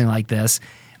in something like this.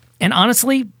 And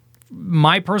honestly,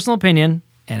 my personal opinion,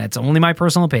 and it's only my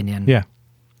personal opinion,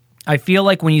 I feel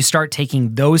like when you start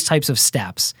taking those types of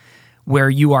steps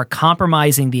where you are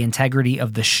compromising the integrity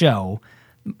of the show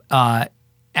at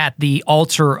the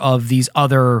altar of these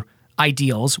other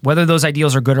ideals, whether those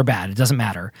ideals are good or bad, it doesn't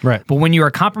matter. Right. But when you are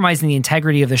compromising the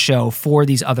integrity of the show for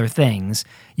these other things,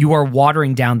 you are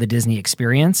watering down the Disney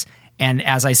experience. And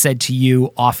as I said to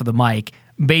you off of the mic,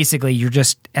 basically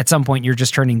at some point you're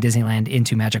just turning Disneyland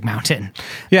into Magic Mountain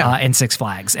and Six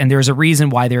Flags. And there's a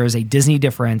reason why there is a Disney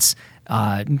difference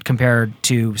compared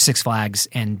to Six Flags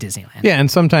and Disneyland. Yeah, and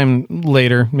sometime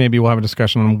later, maybe we'll have a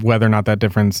discussion on whether or not that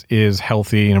difference is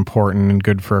healthy and important and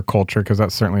good for a culture, because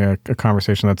that's certainly a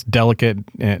conversation that's delicate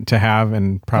to have,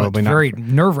 and probably not. Very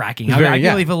nerve-wracking. I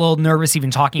feel a little nervous even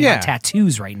talking about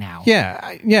tattoos right now.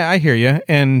 Yeah, I hear you.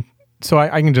 And so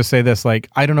I can just say this, like,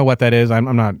 I don't know what that is.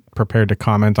 I'm not prepared to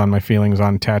comment on my feelings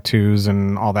on tattoos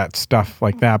and all that stuff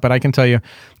like that. But I can tell you,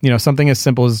 something as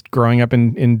simple as growing up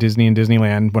in Disney and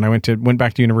Disneyland. When I went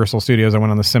back to Universal Studios, I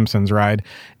went on the Simpsons ride,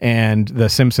 and the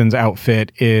Simpsons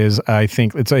outfit is, I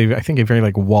think a very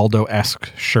like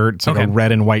Waldo-esque shirt. It's like a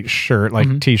red and white shirt,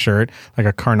 like T-shirt, like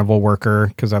a carnival worker,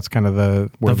 because that's kind of the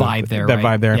vibe there. That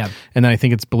vibe there. Yeah. And then I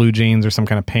think it's blue jeans or some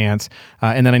kind of pants.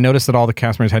 And then I noticed that all the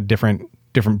cast members had different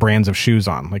brands of shoes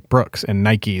on, like Brooks and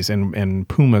Nikes and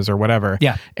Pumas or whatever.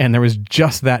 Yeah. And there was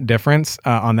just that difference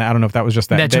on that. I don't know if that was just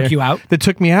that day. That took you out? That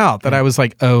took me out. That I was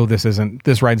like, oh,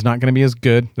 this ride's not going to be as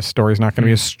good. The story's not going to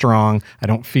be as strong. I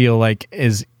don't feel like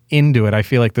as into it. I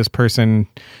feel like this person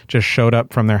just showed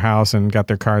up from their house and got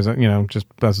their cars,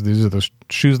 these are the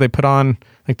shoes they put on.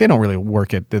 Like, they don't really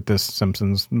work at this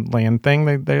Simpsons land thing.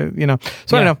 They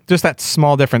So I don't know, just that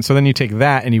small difference. So then you take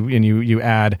that and you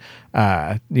add,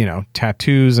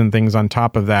 tattoos and things on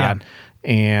top of that. Yeah.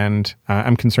 And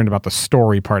I'm concerned about the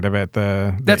story part of it,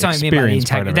 that's what I mean by the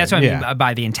integrity. That's what I mean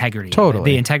by the integrity.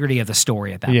 Totally. The integrity of the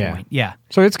story at that point. Yeah.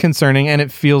 So it's concerning, and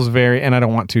it feels and I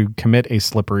don't want to commit a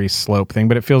slippery slope thing,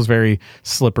 but it feels very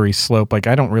slippery slope. Like,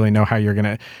 I don't really know how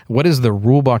what is the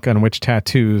rule book on which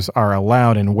tattoos are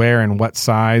allowed and where and what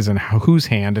size and whose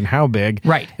hand and how big.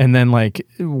 Right. And then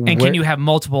can you have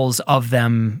multiples of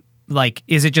them? Like,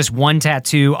 is it just one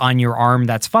tattoo on your arm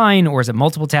that's fine, or is it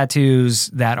multiple tattoos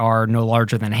that are no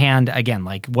larger than a hand? Again,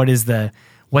 like, what is the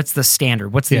what's the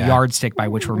standard? What's the yardstick by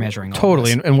which we're measuring all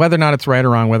Totally. this? And whether or not it's right or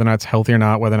wrong, whether or not it's healthy or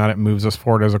not, whether or not it moves us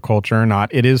forward as a culture or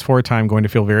not, it is for a time going to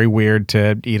feel very weird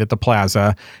to eat at the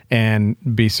plaza and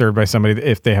be served by somebody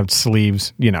if they have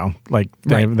sleeves, like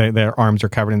their arms are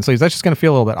covered in sleeves. That's just going to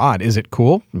feel a little bit odd. Is it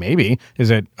cool? Maybe. Is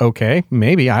it okay?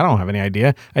 Maybe. I don't have any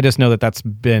idea. I just know that that's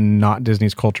been not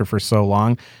Disney's culture for so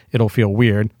long. It'll feel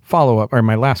weird. Follow-up, or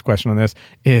my last question on this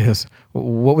is,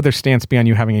 what would their stance be on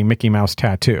you having a Mickey Mouse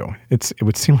tattoo? It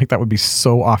would seem like that would be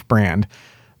so off-brand,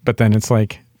 but then it's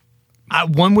like...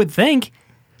 one would think.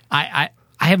 I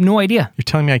have no idea. You're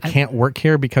telling me I can't work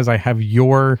here because I have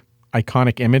your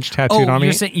iconic image tattooed on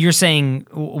me? You're saying,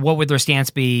 what would their stance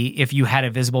be if you had a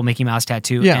visible Mickey Mouse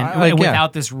tattoo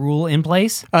without this rule in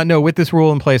place? No, with this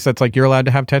rule in place, that's like you're allowed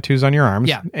to have tattoos on your arms.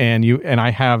 Yeah. And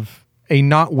I have a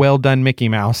not well-done Mickey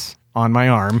Mouse on my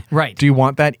arm. Right. Do you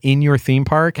want that in your theme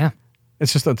park? Yeah.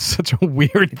 It's just such a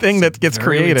weird thing that gets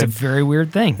created. It's a very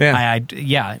weird thing.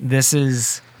 Yeah. This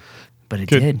is... But it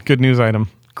did. Good news item.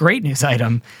 Great news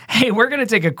item. Hey, we're going to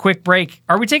take a quick break.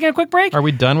 Are we taking a quick break? Are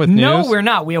we done with news? No, we're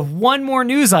not. We have one more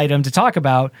news item to talk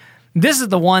about. This is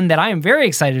the one that I am very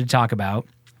excited to talk about.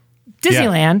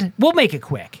 Disneyland. Yeah. We'll make it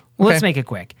quick. Let's make it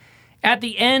quick. At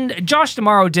the end, Josh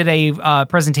D'Amaro did a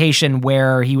presentation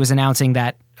where he was announcing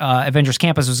that Avengers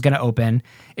Campus was going to open.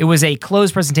 It was a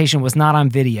closed presentation, was not on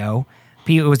video.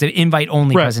 It was an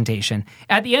invite-only presentation.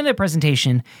 At the end of the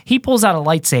presentation, he pulls out a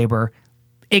lightsaber,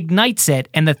 ignites it,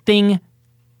 and the thing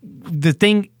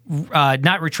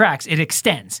not retracts, it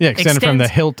extends. Yeah, extended from the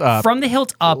hilt up. From the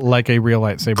hilt up. Like a real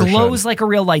lightsaber glows like a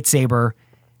real lightsaber,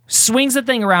 swings the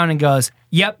thing around and goes,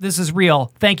 yep, this is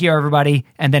real. Thank you, everybody.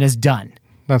 And then is done.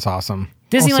 That's awesome.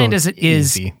 Disneyland also,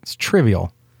 is easy. It's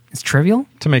trivial. It's trivial?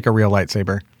 To make a real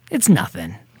lightsaber. It's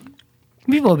nothing.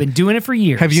 People have been doing it for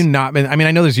years. Have you not been? I mean,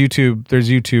 I know there's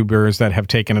YouTubers that have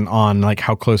taken it on, like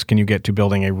how close can you get to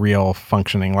building a real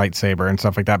functioning lightsaber and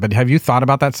stuff like that. But have you thought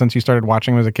about that since you started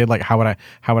watching as a kid? Like, how would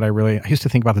I really? I used to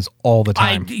think about this all the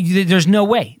time. There's no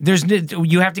way.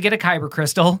 You have to get a kyber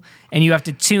crystal and you have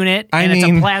to tune it. It's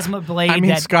a plasma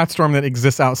blade. Scott Storm that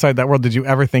exists outside that world. Did you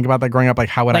ever think about that growing up? Like,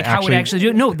 how would I actually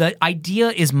do it? No, the idea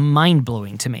is mind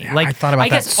blowing to me. Like, I thought about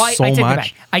that so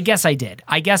much. I guess I did.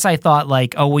 I guess I thought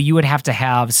like, oh well, you would have to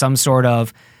have some sort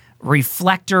of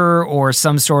reflector or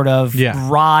some sort of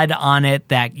rod on it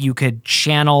that you could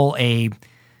channel a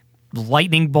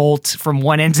lightning bolt from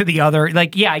one end to the other.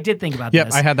 Like, yeah, I did think about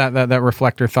this. I had that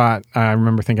reflector thought. I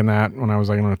remember thinking that when I was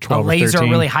like 12 or 13. A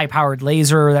really high-powered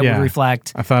laser that would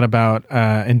reflect. I thought about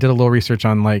and did a little research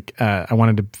on like I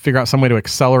wanted to figure out some way to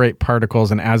accelerate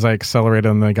particles, and as I accelerated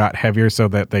them, they got heavier so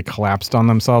that they collapsed on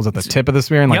themselves at the tip of the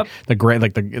sphere, and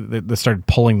like they started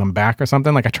pulling them back or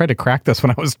something. Like I tried to crack this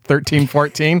when I was 13,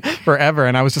 14 forever,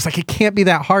 and I was just like, it can't be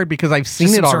that hard because I've seen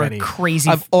it already. Sort of crazy.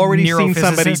 I've already seen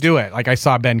somebody do it. Like I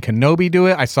saw Ben Kenobi do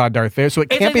it. I saw Darth Vader, so it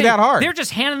can't be that hard. They're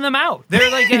just handing them out.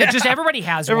 They're like, just everybody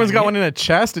has one. Everyone's got one in a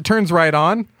chest. It turns right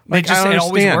on. Like, it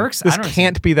always works. This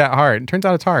can't be that hard. It turns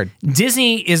out it's hard.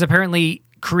 Disney is apparently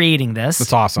creating this.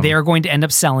 That's awesome. They are going to end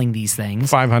up selling these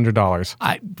things. $500.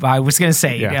 I was going to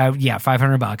say,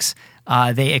 $500.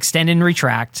 They extend and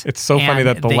retract. It's so funny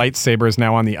that the lightsaber is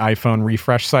now on the iPhone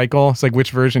refresh cycle. It's like,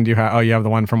 which version do you have? Oh, you have the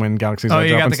one from when Galaxy's Edge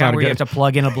opened. Oh, you got the guy where you have to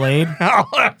plug in a blade? Oh,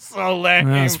 that's so lame.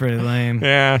 That's pretty lame.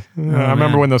 Yeah. I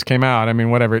remember when those came out. I mean,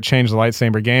 whatever. It changed the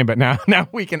lightsaber game, but now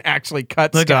we can actually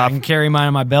cut stuff. I can carry mine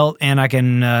on my belt, and I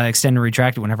can extend and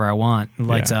retract it whenever I want. It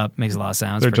lights up. Makes a lot of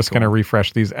sounds. They're just going to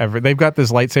refresh these. They've got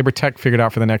this lightsaber tech figured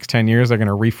out for the next 10 years. They're going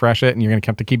to refresh it, and you're going to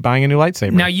have to keep buying a new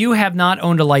lightsaber. Now, you have not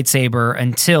owned a lightsaber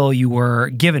until you were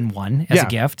given one as a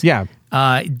gift. Yeah.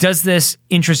 Does this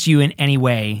interest you in any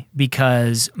way?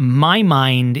 Because my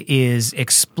mind is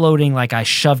exploding like I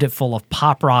shoved it full of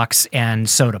Pop Rocks and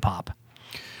soda pop.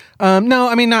 No,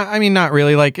 I mean not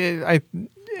really. Like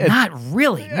not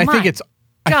really. I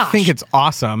think it's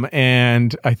awesome,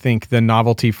 and I think the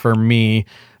novelty for me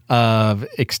of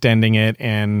extending it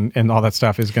and all that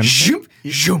stuff is going to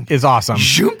is awesome.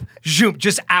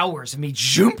 Just hours of me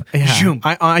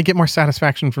I get more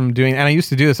satisfaction from doing, and I used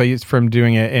to do this. From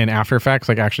doing it in After Effects,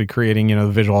 like actually creating the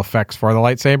visual effects for the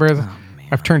lightsabers. Oh,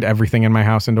 I've turned everything in my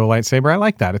house into a lightsaber. I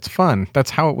like that. It's fun. That's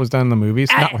how it was done in the movies,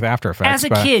 not with After Effects. As a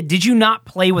kid, did you not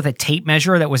play with a tape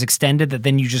measure that was extended that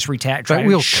then you just that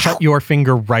will cut your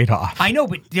finger right off? I know,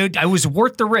 but dude, it was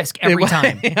worth the risk every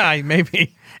time. Yeah,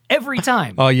 maybe. Every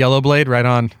time. Oh, yellow blade, right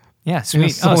on. Yeah,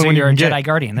 sweet. So you're a Jedi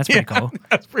Guardian. That's pretty cool.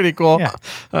 That's pretty cool.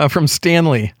 Yeah. From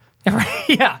Stanley.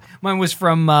 Yeah, mine was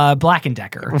from Black &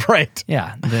 Decker. Right.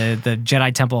 Yeah, the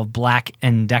Jedi Temple of Black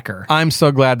 & Decker. I'm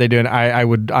so glad they do it. I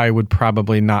would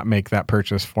probably not make that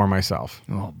purchase for myself.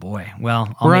 Oh boy.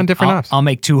 Well, We're on different offs. I'll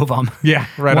make 2 of them. Yeah,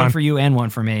 right one on. for you and one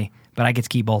for me, but I get to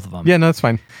keep both of them. Yeah, no, that's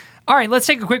fine. All right, let's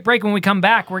take a quick break. When we come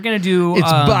back, we're going to do... It's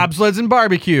bobsleds and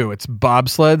barbecue. It's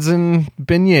bobsleds and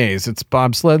beignets. It's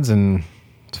bobsleds and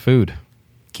it's food.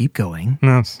 Keep going.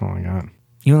 No, that's all I got.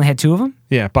 You only had 2 of them?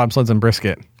 Yeah, bobsleds and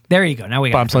brisket. There you go. Now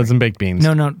we got Bobsleds and baked beans.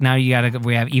 No, now you got to.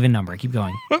 We have even number. Keep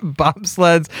going.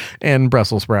 Bobsleds and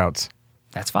Brussels sprouts.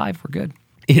 That's 5. We're good.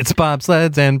 It's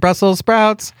bobsleds and Brussels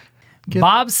sprouts.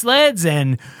 Bobsleds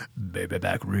and baby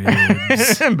back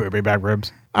ribs. And baby back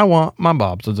ribs. I want my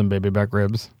bobsleds and baby back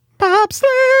ribs. Bobsleds.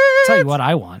 Tell you what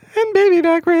I want. And baby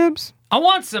back ribs. I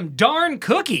want some darn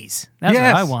cookies. That's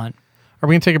Yes. what I want. Are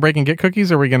we gonna take a break and get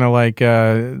cookies? Or are we gonna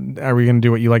are we gonna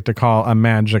do what you like to call a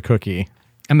magic cookie?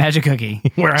 A magic cookie.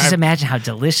 Where Just I'm- imagine how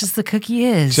delicious the cookie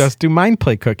is. Just do mind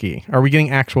play cookie. Are we getting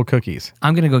actual cookies?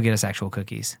 I'm going to go get us actual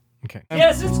cookies. Okay.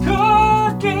 Yes, it's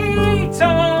cookie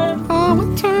time. Oh,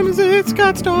 what time is it,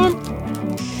 Scott Storm?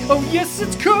 Oh, yes,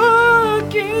 it's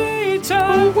cookie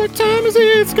time. What time is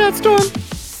it, Scott Storm?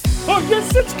 Oh,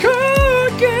 yes, it's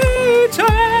cookie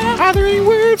time. Are there any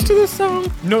words to the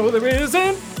song? No, there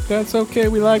isn't. That's okay.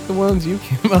 We like the ones you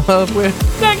came up with.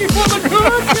 Thank you for the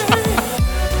cookie.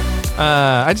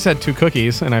 I just had 2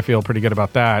 cookies, and I feel pretty good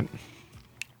about that.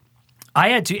 I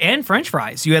had 2, and French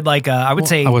fries. You had I would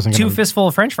say I wasn't 2 gonna- fistful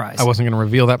of French fries. I wasn't going to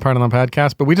reveal that part on the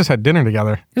podcast, but we just had dinner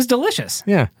together. It was delicious.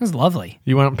 Yeah. It was lovely.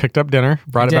 You went and picked up dinner,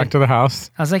 brought it did. back to the house.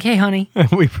 I was like, hey, honey,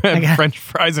 We had got- French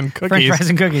fries and cookies. French fries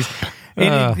and cookies.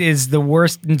 It is the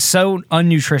worst and so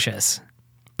unnutritious.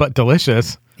 But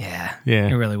delicious. Yeah. Yeah.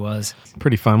 It really was.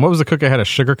 Pretty fun. What was the cookie? I had a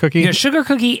sugar cookie. A sugar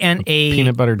cookie and a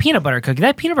peanut butter cookie.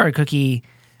 That peanut butter cookie,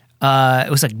 it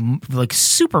was like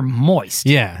super moist,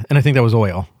 Yeah, and I think that was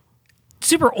oil.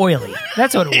 super oily.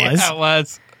 That's what it was. Yeah, it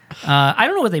was. I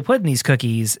don't know what they put in these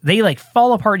cookies. They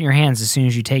fall apart in your hands as soon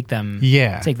as you take them.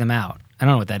 Yeah. Take them out. I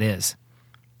don't know what that is.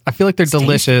 I feel like they're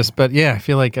delicious, but yeah, I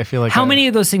feel like How many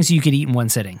of those things you could eat in one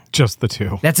sitting? Just the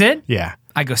 2. That's it? Yeah.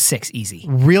 I go 6 easy.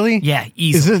 Really? Yeah,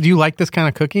 easy. Do you like this kind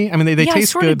of cookie? I mean, they Yeah, I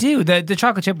taste sort of good. do. The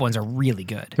chocolate chip ones are really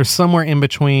good. They're somewhere in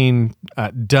between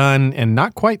done and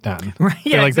not quite done. Right,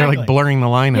 yeah, they're exactly. like blurring the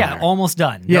line. Yeah, in there. almost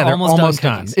done. Yeah, they're almost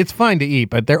done. cookies. It's fine to eat,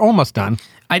 but they're almost done.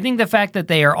 I think the fact that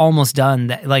they are almost done,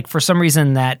 that for some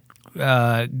reason that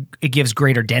it gives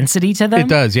greater density to them. It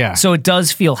does, yeah. So it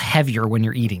does feel heavier when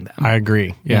you're eating them. I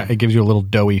agree. Yeah, it gives you a little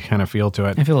doughy kind of feel to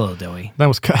it. I feel a little doughy. That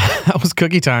was that was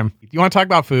cookie time. You want to talk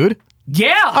about food?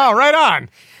 Yeah. Oh, right on.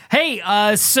 Hey,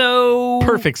 so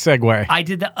Perfect segue. I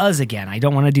did the again. I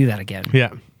don't want to do that again.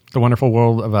 Yeah. The wonderful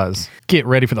world of us. Get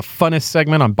ready for the funnest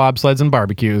segment on bobsleds and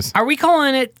barbecues. Are we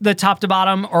calling it the top to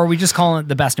bottom, or are we just calling it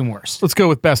the best and worst? Let's go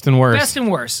with best and worst. Best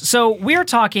and worst. So we're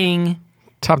talking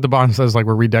Top to bottom says like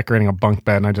we're redecorating a bunk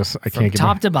bed, and I can't get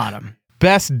top to bottom.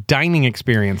 best dining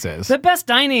experiences. The best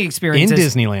dining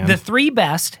experiences In Disneyland. The 3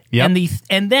 best, Yep.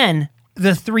 and then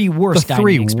the 3 worst The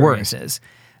 3 dining experiences.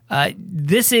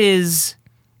 This is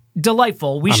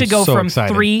delightful. We I'm should go so from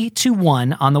excited. 3 to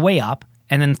 1 on the way up,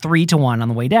 and then 3 to 1 on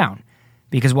the way down.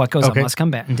 Because what goes up Okay. must come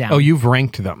back and down. Oh, you've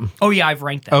ranked them. Oh, yeah, I've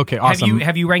ranked them. Okay, awesome.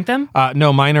 Have you ranked them?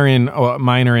 No, mine are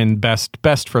in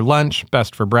best for lunch,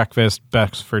 best for breakfast,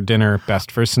 best for dinner,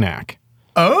 best for snack.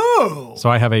 Oh, So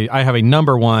I have a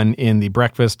number 1 in the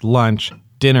breakfast, lunch,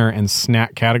 dinner, and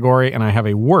snack category, and I have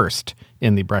a worst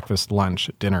in the breakfast, lunch,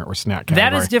 dinner, or snack category.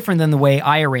 that is different than the way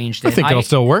I arranged it. I think it'll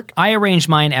still work. I arranged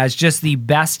mine as just the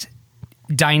best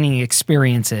dining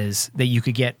experiences that you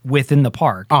could get within the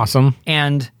park. Awesome.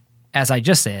 And as I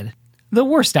just said, the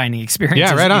worst dining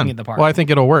experiences Yeah, right on. at the park. Well, I think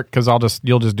it'll work because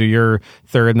you'll just do your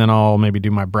third, and then I'll maybe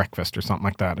do my breakfast or something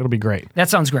like that. It'll be great. That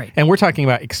sounds great. And we're talking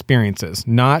about experiences,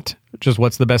 not just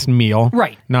what's the best meal,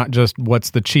 Right. Not just what's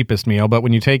the cheapest meal, but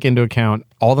when you take into account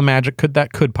all the magic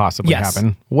that could possibly Yes.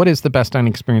 happen, what is the best dining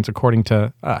experience according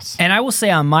to us? And I will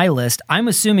say on my list, I'm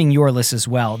assuming your list as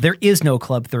well, there is no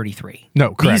Club 33.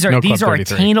 No, correct. These are No Club these are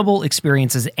 33. attainable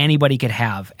experiences anybody could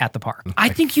have at the park. I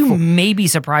think you may be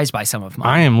surprised by some of mine.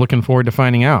 I am looking forward to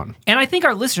finding out. And I think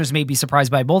our listeners may be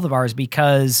surprised by both of ours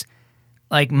because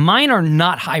mine are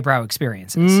not highbrow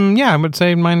experiences. Yeah, I would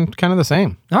say mine kind of the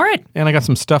same. All right. And I got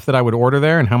some stuff that I would order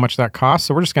there and how much that costs.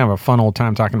 So we're just going to have a fun old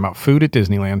time talking about food at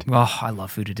Disneyland. Oh, I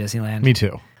love food at Disneyland. Me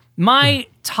too. My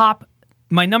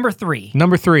number 3.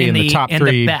 Number 3 in the top in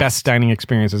 3 the best dining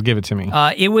experiences. Give it to me.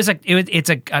 It's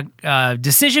a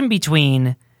decision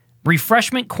between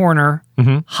refreshment corner,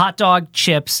 hot dog,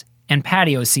 chips, and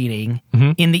patio seating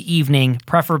in the evening,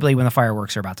 preferably when the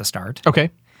fireworks are about to start,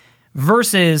 Okay.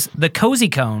 versus the Cozy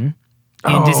Cone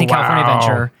in Disney California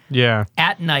Adventure Yeah.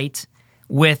 at night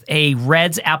with a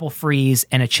Red's apple freeze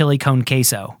and a chili cone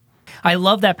queso. I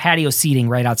love that patio seating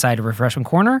right outside of Refreshment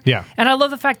Corner. Yeah. And I love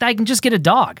the fact that I can just get a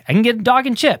dog. I can get a dog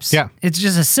and chips. Yeah. It's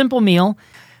just a simple meal.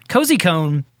 Cozy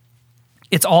Cone,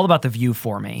 it's all about the view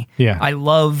for me. Yeah. I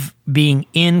love being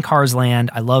in Cars Land.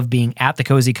 I love being at the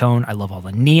Cozy Cone. I love all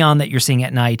the neon that you're seeing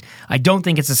at night. I don't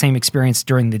think it's the same experience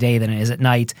during the day than it is at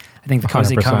night. I think the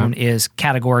Cozy 100%. Cone is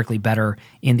categorically better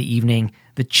in the evening.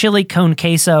 The chili cone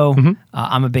queso,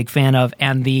 I'm a big fan of.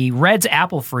 And the Red's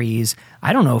Apple Freeze,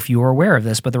 I don't know if you were aware of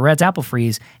this, but the Red's Apple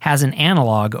Freeze has an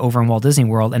analog over in Walt Disney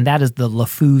World, and that is the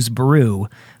LeFou's Brew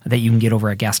that you can get over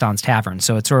at Gaston's Tavern.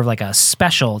 So it's sort of like it's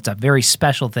a very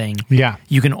special thing. Yeah.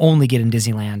 You can only get in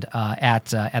Disneyland at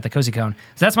the Cozy Cone.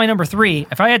 So that's my number 3.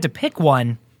 If I had to pick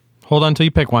one, Hold on till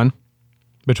you pick one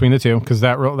between the two, because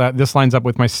this lines up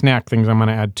with my snack things. I'm going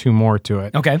to add 2 more to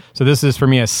it. Okay. So this is for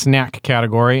me a snack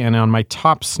category, and on my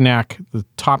top snack, the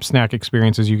top snack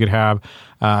experiences you could have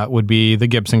would be the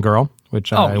Gibson Girl,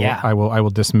 which I will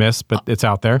dismiss, but it's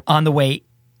out there on the way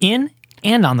in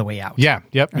and on the way out. Yeah,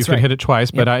 yep. That's you could right. hit it twice,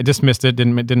 but I dismissed it.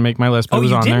 Didn't make my list. But it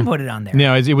was you on didn't there. put it on there.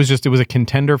 No, it was a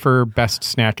contender for best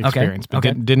snack experience, but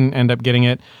didn't end up getting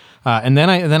it. And then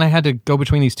I had to go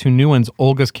between these 2 new ones: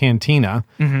 Olga's Cantina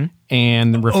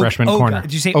and the Refreshment Corner.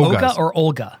 Did you say Olga or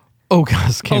Olga?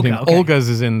 Olga's Cantina. Olga, okay. Olga's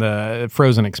is in the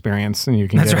Frozen experience, and you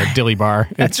can get a dilly bar.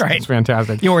 That's right. It's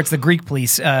fantastic. Or it's the Greek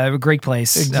place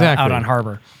Exactly. out on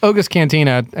Harbor. Olga's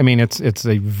Cantina, I mean, it's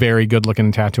a very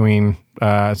good-looking Tatooine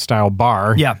style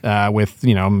bar. Yeah. With,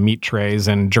 meat trays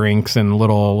and drinks and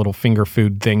little finger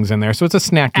food things in there. So it's a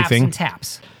snacky Apps thing. and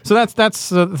taps. So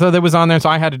so that was on there.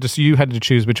 So you had to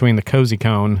choose between the Cozy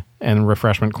Cone and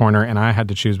Refreshment Corner, and I had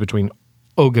to choose between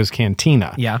Olga's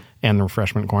Cantina and the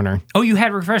Refreshment Corner. Oh, you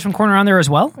had Refreshment Corner on there as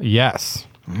well? Yes.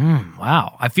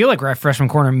 Wow. I feel like Refreshment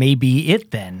Corner may be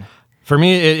it then. For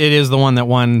me, it is the one that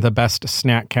won the best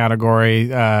snack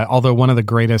category, although one of the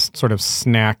greatest sort of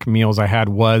snack meals I had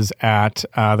was at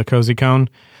the Cozy Cone.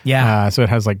 Yeah. So it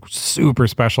has like super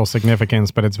special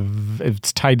significance, but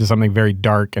it's tied to something very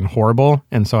dark and horrible.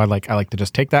 And so I like to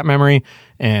just take that memory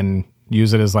and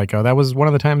use it as like, that was one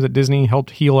of the times that Disney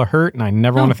helped heal a hurt, and I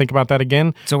never want to think about that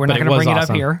again. So we're not going to bring it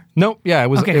up here? Nope. Yeah,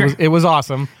 it was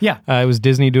awesome. Yeah. It was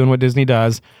Disney doing what Disney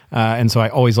does. And so I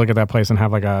always look at that place and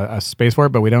have like a space for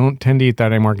it, but we don't tend to eat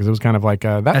that anymore because it was kind of like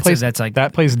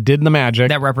that place did the magic.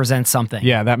 That represents something.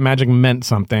 Yeah, that magic meant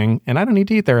something, and I don't need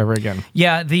to eat there ever again.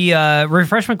 Yeah, the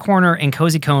Refreshment Corner and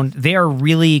Cozy Cone, they are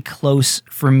really close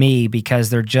for me because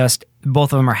they're just,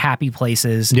 both of them are happy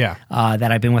places that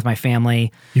I've been with my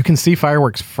family. You can see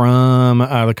fireworks from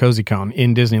the Cozy Cone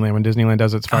in Disneyland when Disneyland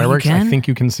does its fireworks. I think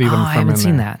you can see them from in there. I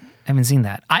haven't seen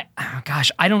that.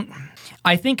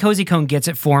 I think Cozy Cone gets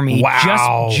it for me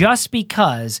just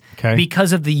because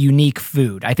of the unique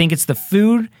food. I think it's the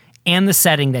food and the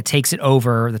setting that takes it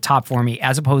over the top for me,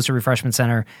 as opposed to Refreshment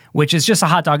Center, which is just a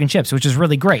hot dog and chips, which is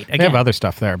really great. Again, they have other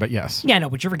stuff there, but yes. Yeah,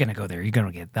 no, but you're going to go there. You're going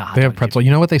to get the hot They dog have pretzel. and chips.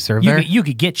 You know what they serve there? You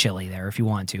could get chili there if you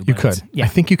want to. You could. Yeah. I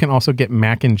think you can also get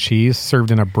mac and cheese served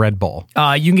in a bread bowl.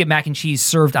 You can get mac and cheese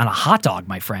served on a hot dog,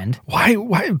 my friend.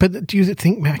 Why? But do you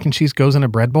think mac and cheese goes in a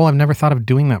bread bowl? I've never thought of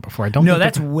doing that before. No,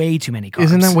 that's way too many carbs.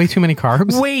 Isn't that way too many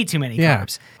carbs? Way too many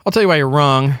carbs. I'll tell you why you're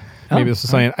wrong. Maybe this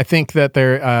is something. I think that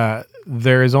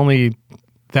there is only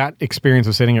that experience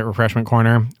of sitting at Refreshment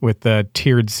Corner with the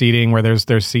tiered seating where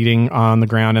there's seating on the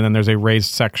ground and then there's a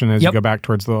raised section as you go back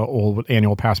towards the old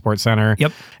annual Passport Center.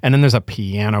 Yep. And then there's a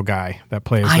piano guy that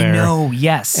plays there. I know,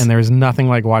 yes. And there's nothing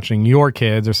like watching your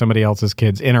kids or somebody else's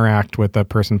kids interact with the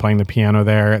person playing the piano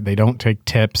there. They don't take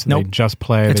tips. Nope. They just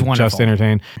play. It's they wonderful. just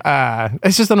entertain.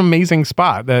 It's just an amazing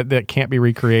spot that can't be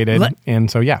recreated. And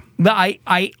so, yeah. But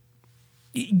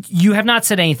you have not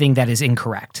said anything that is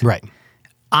incorrect. Right.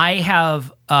 I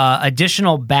have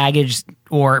additional baggage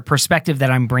or perspective that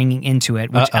I'm bringing into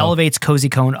it, which elevates Cozy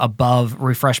Cone above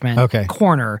Refreshment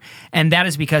Corner. And that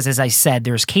is because, as I said,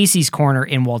 there's Casey's Corner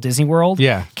in Walt Disney World.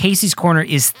 Yeah. Casey's Corner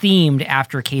is themed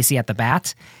after Casey at the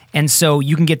Bat. And so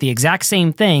you can get the exact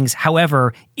same things.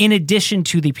 However, in addition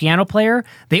to the piano player,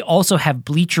 they also have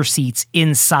bleacher seats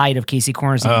inside of Casey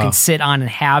Corners that you can sit on and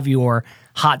have your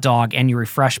hot dog and your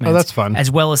refreshments. Oh, that's fun.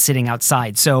 As well as sitting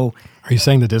outside. So are you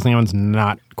saying the Disney one's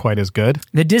not quite as good?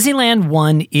 the Disneyland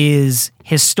one is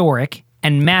historic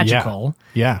and magical.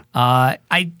 Yeah.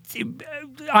 I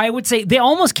would say they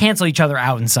almost cancel each other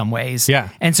out in some ways. Yeah.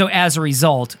 And so as a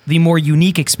result, the more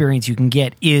unique experience you can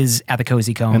get is at the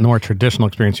Cozy Cone. And the more traditional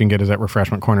experience you can get is at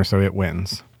Refreshment Corner, so it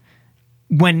wins.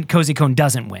 When Cozy Cone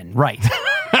doesn't win. Right.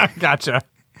 Gotcha.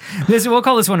 We'll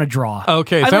call this one a draw.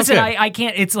 Okay, sounds listen, good. I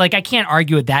can't. It's like I can't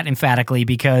argue with that emphatically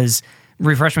because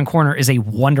Refreshment Corner is a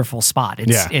wonderful spot.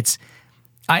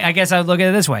 I guess I would look at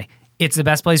it this way: it's the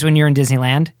best place when you're in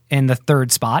Disneyland in the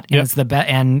third spot, and it's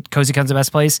and Cozy Con's the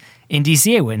best place in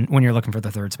DCA when you're looking for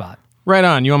the third spot. Right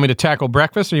on. You want me to tackle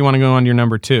breakfast, or you want to go on to your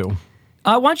number 2?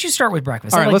 Why don't you start with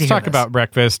breakfast? All right, let's talk about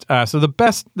breakfast. So the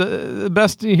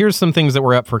best. Here's some things that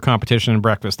were up for competition in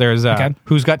breakfast. There's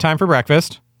Who's Got Time for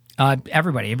Breakfast?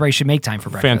 Everybody should make time for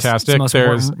breakfast. Fantastic. It's the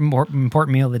most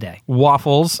important meal of the day.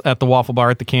 Waffles at the Waffle Bar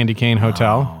at the Candy Cane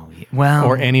Hotel. Oh, yeah. Well,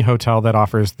 or any hotel that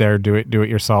offers their do it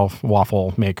yourself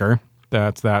waffle maker.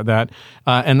 That's that.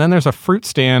 And then there's a fruit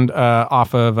stand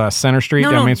off of Center Street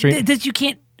down Main Street. You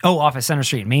can't. Oh, off of Center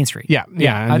Street and Main Street. Yeah.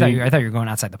 I thought you were going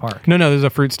outside the park. No, there's a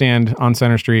fruit stand on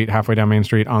Center Street, halfway down Main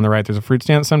Street. On the right, there's a fruit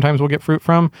stand that sometimes we'll get fruit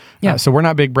from. Yeah. So we're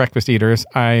not big breakfast eaters.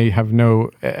 I have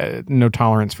no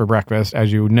tolerance for breakfast,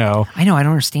 as you know. I know. I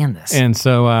don't understand this. And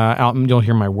so you'll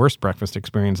hear my worst breakfast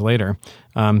experience later.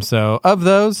 So of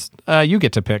those, you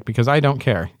get to pick because I don't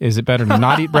care. Is it better to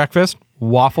not eat breakfast,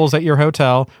 waffles at your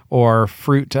hotel, or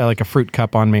fruit like a fruit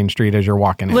cup on Main Street as you're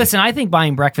walking in? Listen, I think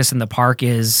buying breakfast in the park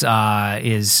is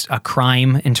a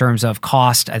crime in terms of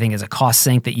cost. I think it's a cost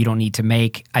sink that you don't need to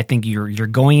make. I think you're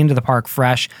going into the park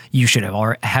fresh. You should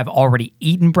have already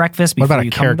eaten breakfast before you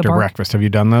come to the park. What about a character breakfast? Have you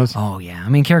done those? Oh yeah, I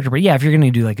mean but yeah, if you're going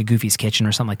to do like a Goofy's Kitchen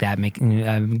or something like that, make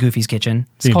Goofy's Kitchen.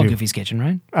 It's called Goofy's Kitchen,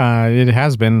 right? It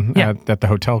has been at the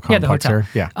hotel complex here.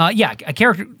 Yeah, a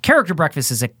character breakfast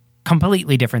is a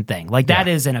completely different thing. Like that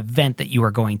is an event that you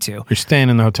are going to. You're staying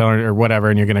in the hotel or whatever,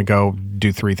 and you're going to go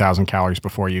do 3,000 calories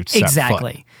before you set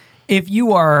exactly. foot. If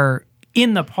you are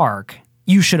in the park,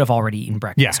 you should have already eaten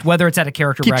breakfast. Yeah. Whether it's at a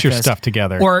character Get breakfast, your stuff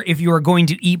together, or if you are going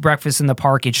to eat breakfast in the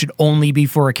park, it should only be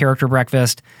for a character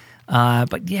breakfast.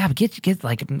 But get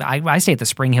like I stay at the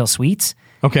Spring Hill Suites.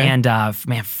 Okay. And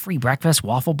man, free breakfast,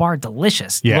 waffle bar,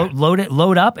 delicious. Yeah.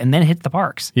 Load up, and then hit the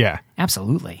parks. Yeah.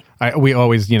 Absolutely. We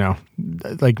always,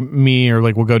 like me or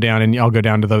like we'll go down and I'll go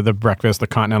down to the breakfast, the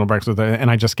continental breakfast,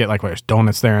 and I just get like there's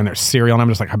donuts there and there's cereal, and I'm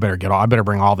just like I better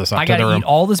bring all this up to the room. I gotta eat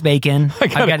all this bacon. I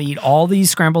gotta eat all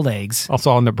these scrambled eggs. Also,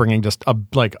 I'll end up bringing just a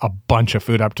bunch of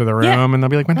food up to the room, and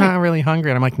they'll be like, "We're not really hungry,"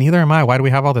 and I'm like, "Neither am I. Why do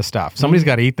we have all this stuff? Somebody's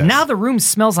got to eat this." Now the room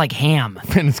smells like ham,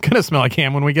 and it's gonna smell like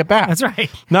ham when we get back. That's right.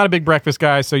 Not a big breakfast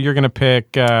guy, so you're gonna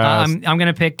pick. I'm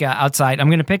gonna pick outside. I'm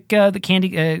gonna pick the candy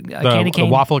cane, the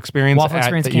waffle experience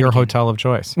at your hotel of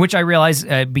choice, which I realize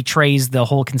betrays the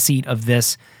whole conceit of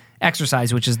this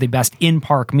exercise, which is the best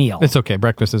in-park meal. It's okay.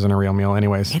 Breakfast isn't a real meal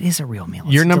anyways. It is a real meal.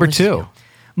 Your number 2. Meal.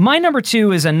 My number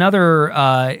 2 is another,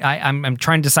 I'm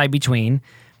trying to decide between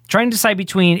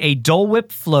a Dole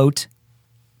Whip float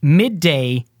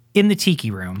midday in the Tiki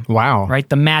Room. Wow. Right?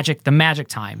 The magic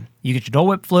time. You get your Dole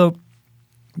Whip float,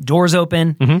 doors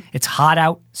open, it's hot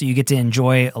out, so you get to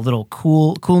enjoy a little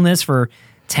coolness for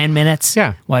 10 minutes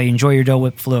while you enjoy your Dole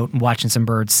Whip float and watching some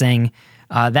birds sing.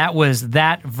 That was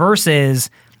that versus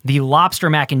the lobster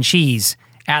mac and cheese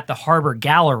at the Harbor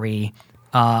Gallery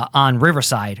on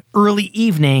Riverside. Early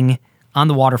evening on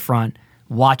the waterfront,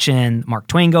 watching Mark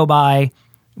Twain go by,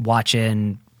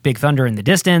 watching Big Thunder in the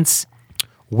distance.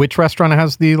 Which restaurant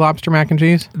has the lobster mac and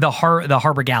cheese? The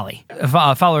Harbor Galley.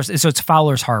 Fowler's, so it's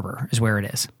Fowler's Harbor is where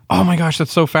it is. Oh my gosh,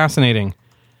 that's so fascinating.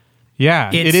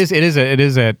 Yeah, it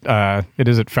is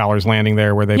at Fowler's Landing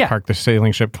there where they park the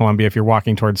sailing ship Columbia. If you're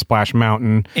walking towards Splash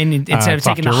Mountain, and instead of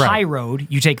taking the high road,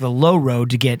 you take the low road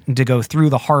to go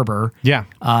through the harbor. Yeah,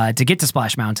 to get to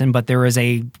Splash Mountain. But there is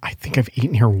I think I've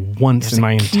eaten here once in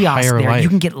my entire life. You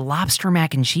can get lobster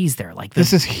mac and cheese there. Like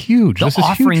this is huge. The this is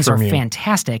offerings huge are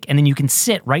fantastic, and then you can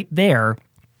sit right there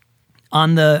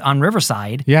on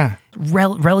Riverside. Yeah.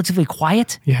 Relatively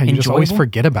quiet. Yeah, you just always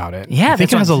forget about it. Yeah, I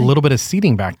think it has a little bit of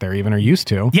seating back there, even, or used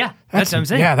to. Yeah, that's what I'm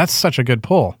saying. Yeah, that's such a good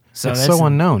pull. It's so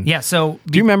unknown. Yeah, so...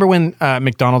 Do you remember when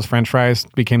McDonald's French fries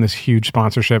became this huge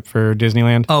sponsorship for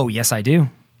Disneyland? Oh, yes, I do.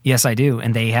 Yes, I do.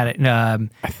 And they had it.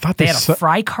 I thought they had a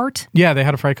fry cart. Yeah, they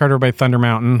had a fry cart over by Thunder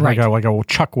Mountain, right. like a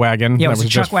chuck wagon. Yeah, it was a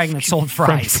chuck wagon that sold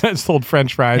fries. Sold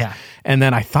French fries. Yeah. And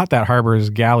then I thought that Harbor's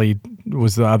Galley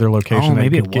was the other location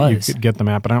that you could get them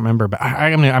at, but I don't remember. But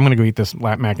I'm gonna go eat this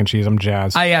mac and cheese. I'm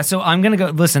jazzed. Yeah, so I'm gonna go.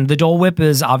 Listen, the Dole Whip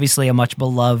is obviously a much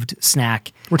beloved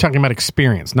snack. We're talking about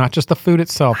experience, not just the food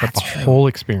itself, but the whole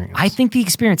experience. I think the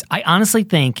experience. I honestly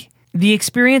think the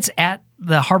experience at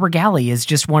the Harbor Galley is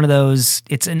just one of those.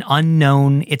 It's an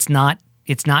unknown. It's not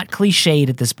cliched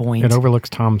at this point. It overlooks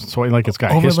Tom Sawyer, like it's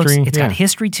got history. It's got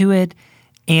history to it,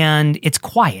 and it's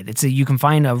quiet. You can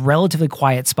find a relatively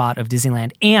quiet spot of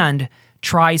Disneyland and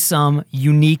try some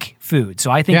unique food. So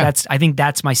I think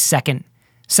that's my second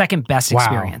best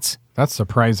experience. That's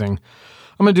surprising.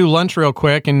 I'm going to do lunch real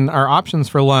quick, and our options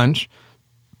for lunch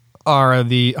are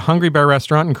the Hungry Bear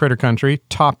restaurant in Critter Country,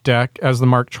 Top Deck, as the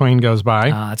Mark Twain goes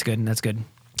by. That's good. That's good.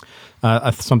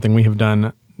 Something we have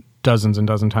done dozens and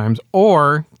dozens times,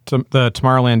 or the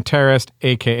Tomorrowland Terrace,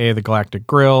 aka the Galactic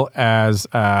Grill, as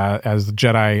the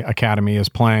Jedi Academy is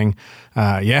playing.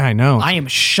 Yeah, I know. I am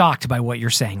shocked by what you're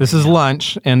saying. This is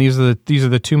lunch, and these are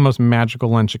the two most magical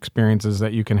lunch experiences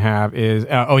that you can have.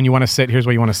 And you want to sit. Here's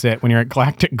where you want to sit when you're at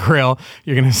Galactic Grill.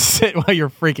 You're going to sit while you're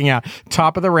freaking out.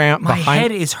 Top of the ramp. My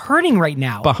head is hurting right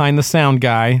now. Behind the sound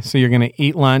guy. So you're going to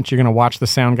eat lunch. You're going to watch the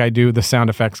sound guy do the sound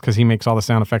effects because he makes all the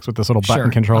sound effects with this little button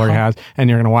controller he has. And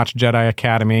you're going to watch Jedi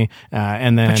Academy,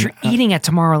 and then. But you're eating at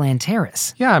Tomorrowland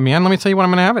Terrace. Yeah, man. Let me tell you what I'm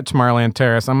going to have at Tomorrowland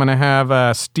Terrace. I'm going to have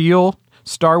a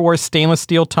Star Wars stainless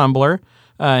steel tumbler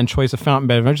and choice of fountain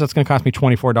beverage. That's going to cost me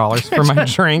 $24 for my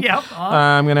drink. Yep.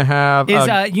 I'm going to have...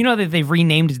 you know that they've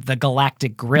renamed it the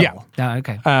Galactic Grill. Yeah.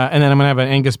 Okay. And then I'm going to have an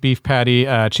Angus beef patty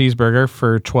cheeseburger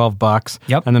for $12.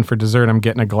 Yep. And then for dessert, I'm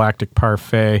getting a Galactic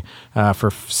parfait for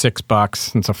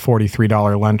 $6. It's a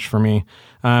 $43 lunch for me.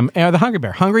 And the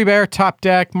Hungry Bear, Top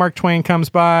Deck, Mark Twain comes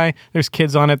by. There's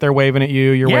kids on it. They're waving at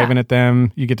you. You're waving at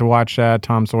them. You get to watch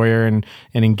Tom Sawyer and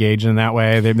engage in that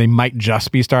way. They might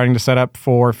just be starting to set up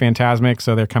for Phantasmic,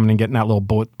 so they're coming and getting that little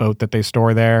boat that they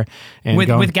store there. And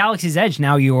with Galaxy's Edge,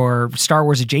 now you're Star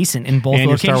Wars adjacent in both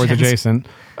locations. Star Wars adjacent.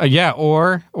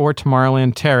 Or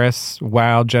Tomorrowland Terrace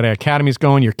while Jedi Academy's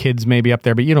going. Your kids may be up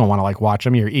there, but you don't want to watch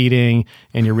them. You're eating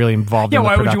and you're really involved in the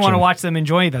production. Why would you want to watch them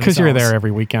enjoy themselves? Because you're there every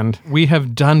weekend. We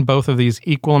have done both of these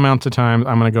equal amounts of times.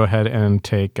 I'm going to go ahead and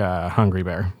take Hungry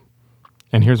Bear.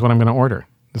 And here's what I'm going to order.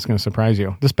 This is going to surprise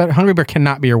you. Hungry Bear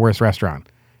cannot be your worst restaurant.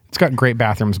 It's got great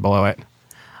bathrooms below it.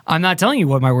 I'm not telling you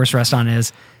what my worst restaurant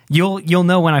is. You'll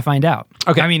know when I find out.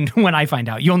 Okay. I mean, when I find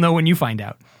out. You'll know when you find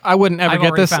out. I wouldn't ever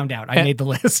get this. I've already found out. I made the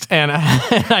list. And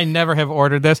I never have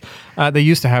ordered this. They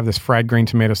used to have this fried green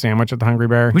tomato sandwich at the Hungry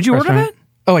Bear. Would you order that?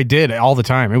 Oh, I did all the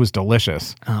time. It was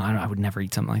delicious. Oh, I would never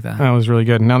eat something like that. That was really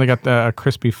good. Now they got the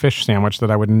crispy fish sandwich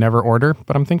that I would never order,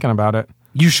 but I'm thinking about it.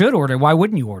 You should order it. Why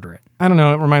wouldn't you order it? I don't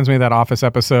know. It reminds me of that Office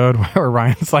episode where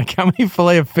Ryan's like, how many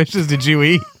filet of fishes did you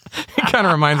eat? It kind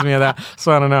of reminds me of that.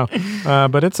 So I don't know.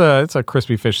 But it's a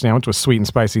crispy fish sandwich with sweet and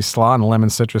spicy slaw and lemon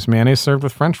citrus mayonnaise served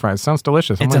with French fries. Sounds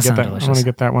delicious. It does sound delicious. I'm going to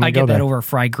get that when I go there. I get that over a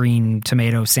fried green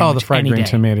tomato sandwich. Oh, the fried green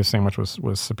tomato sandwich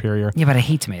was superior. Yeah, but I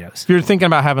hate tomatoes. If you're thinking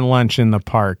about having lunch in the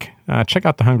park, check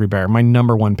out the Hungry Bear. My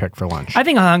number one pick for lunch. I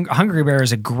think Hungry Bear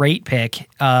is a great pick.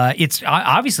 It's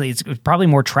obviously it's probably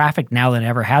more traffic now than it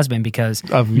ever has been because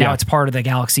now it's part of the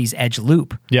Galaxy's Edge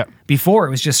loop. Yeah. Before it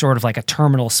was just sort of like a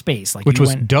terminal space, which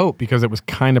was dope because it was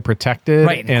kind of protected,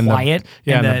 right, and quiet.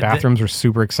 And the bathrooms were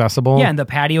super accessible. Yeah, and the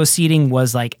patio seating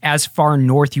was like as far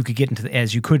north you could get into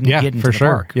as you couldn't get into the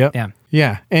park. Yep.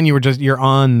 Yeah, and you're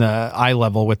on the eye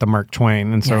level with the Mark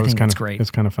Twain, and so it was kind of great.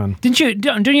 It's kind of fun. Don't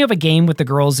you have a game with the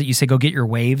girls that you say go get your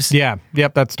waves? Yeah,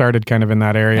 that started kind of in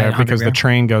that area because the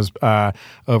train goes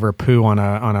over Pooh on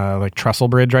a like trestle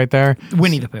bridge right there.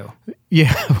 Winnie the Pooh.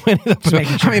 Yeah, Winnie the Pooh.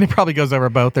 Sure. I mean, it probably goes over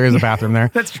both. There is a bathroom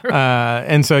there. That's true.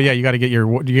 And so you got to get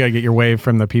your wave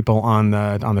from the people on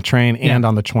the train and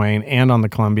on the Twain and on the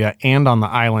Columbia and on the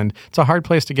island. It's a hard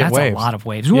place to get waves. That's a lot of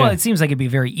waves. Well, it seems like it'd be a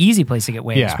very easy place to get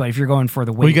waves, but if you're going for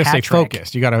the wave, you got to stay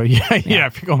focused. You got to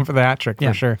if you're going for the hat trick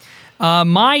for sure.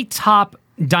 My top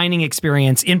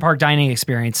in-park dining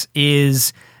experience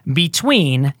is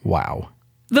between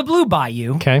the Blue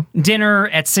Bayou, dinner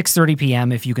at 6:30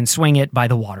 p.m. if you can swing it by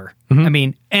the water. I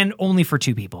mean, and only for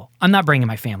two people. I'm not bringing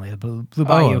my family to the Blue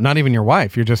Bayou. Oh, not even your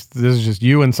wife. This is just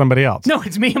you and somebody else. No,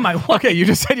 it's me and my wife. Okay, you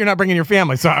just said you're not bringing your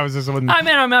family, so I was just. I'm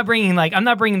not bringing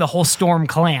the whole Storm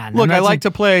clan. Look, I like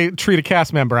to treat a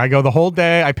cast member. I go the whole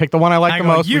day. I pick the one I like the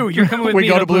most. You're coming with me. We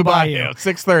go to Blue Bayou.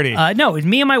 6:30. No, it's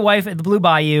me and my wife at the Blue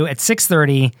Bayou at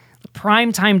 6:30.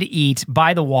 Prime time to eat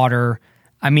by the water.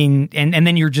 I mean, and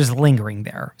then you're just lingering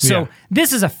there. So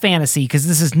this is a fantasy because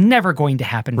this is never going to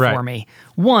happen for me.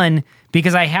 One,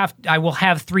 because I will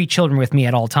have 3 children with me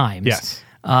at all times. Yes.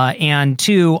 And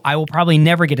 2, I will probably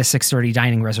never get a 6:30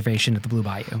 dining reservation at the Blue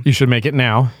Bayou. You should make it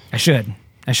now. I should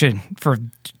for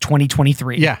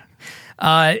 2023. Yeah.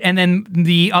 And then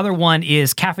the other one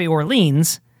is Cafe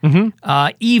Orleans,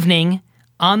 evening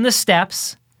on the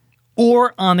steps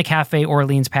or on the Cafe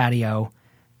Orleans patio.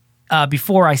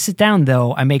 Before I sit down,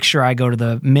 though, I make sure I go to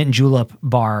the Mint and Julep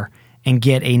bar and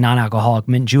get a non-alcoholic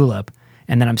mint julep.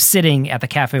 And then I'm sitting at the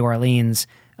Cafe Orleans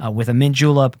with a mint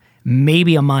julep,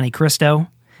 maybe a Monte Cristo.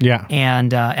 Yeah.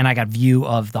 And I got view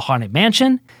of the Haunted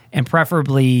Mansion. And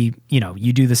preferably,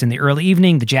 you do this in the early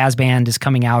evening. The jazz band is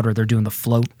coming out or they're doing the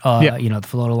float, the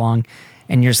float along.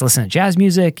 and you're just listening to jazz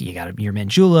music. You got your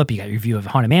mint julep. You got your view of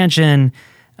Haunted Mansion.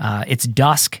 It's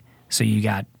dusk, so you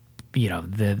got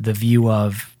the view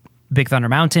of Big Thunder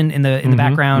Mountain in the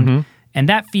background, and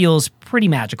that feels pretty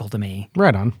magical to me.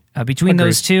 Right on. Between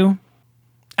those two,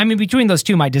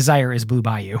 my desire is Blue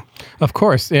Bayou. Of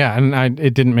course, yeah, and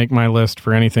it didn't make my list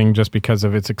for anything just because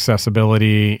of its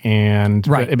accessibility, and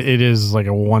it is like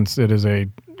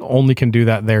only can do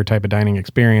that there type of dining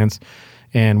experience.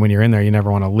 And when you're in there, you never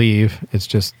want to leave. It's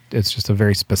just a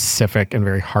very specific and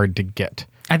very hard to get.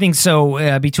 I think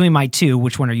so. Between my two,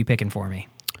 which one are you picking for me?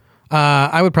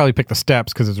 I would probably pick the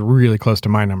Steps because it's really close to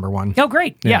my number one. Oh,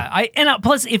 great! Yeah,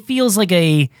 plus it feels like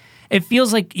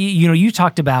you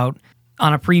talked about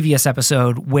on a previous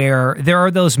episode where there are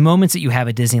those moments that you have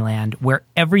at Disneyland where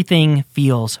everything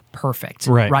feels perfect.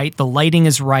 Right? The lighting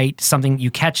is right. Something you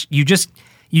catch, you just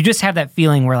have that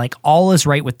feeling where like all is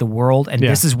right with the world, and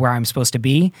this is where I'm supposed to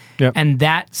be. Yep. And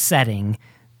that setting,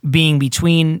 being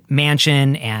between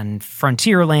Mansion and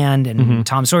Frontierland and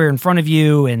Tom Sawyer in front of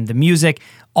you and the music,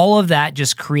 all of that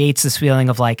just creates this feeling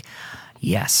of like,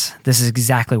 yes, this is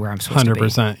exactly where I'm supposed to be.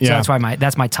 100%. Yeah. So that's why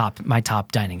that's my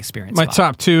top dining experience. My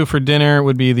top two for dinner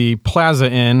would be the Plaza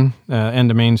Inn,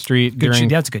 end of Main Street.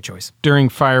 That's a good choice. During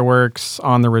fireworks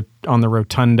on the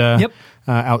rotunda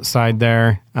outside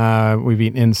there. We've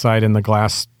eaten inside in the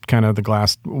glass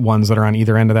ones that are on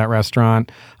either end of that restaurant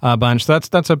a bunch. So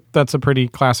that's a pretty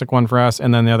classic one for us.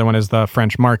 And then the other one is the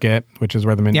French Market, which is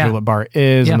where the Mint Julep Bar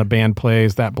is, and the band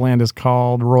plays. That band is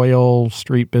called Royal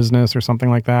Street Business or something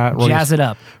like that. Jazz it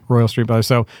up. Royal Street Brothers.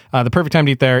 So the perfect time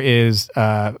to eat there is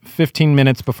 15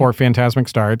 minutes before Fantasmic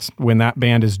starts, when that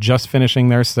band is just finishing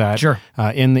their set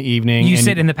in the evening. You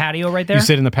sit in the patio right there? You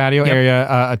sit in the patio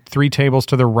area, 3 tables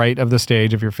to the right of the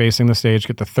stage. If you're facing the stage,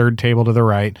 get the 3rd table to the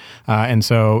right. And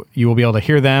so you will be able to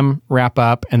hear them wrap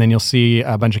up, and then you'll see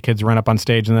a bunch of kids run up on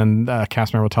stage, and then the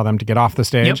cast member will tell them to get off the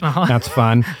stage. That's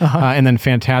fun. And then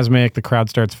Fantasmic, the crowd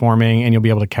starts forming, and you'll be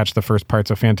able to catch the first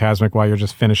parts of Fantasmic while you're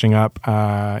just finishing up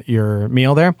your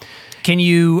meal there. Can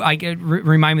you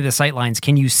remind me of the sight lines?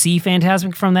 Can you see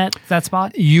Fantasmic from that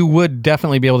spot? You would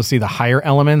definitely be able to see the higher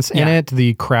elements in it.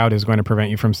 The crowd is going to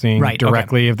prevent you from seeing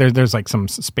directly. If there's like some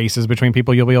spaces between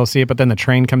people, you'll be able to see it. But then the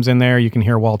train comes in there. You can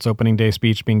hear Walt's opening day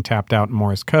speech being tapped out in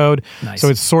Morse code. Nice. So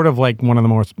it's sort of like one of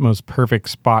the most perfect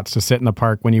spots to sit in the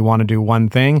park when you want to do one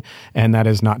thing, and that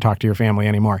is not talk to your family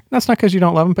anymore. That's not because you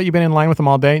don't love them, but you've been in line with them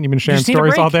all day and you've been sharing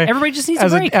stories all day. Everybody just needs a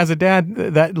break. As a dad,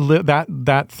 that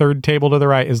 3rd table to the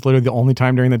right is literally the only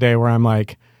time during the day where I'm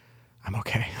like, I'm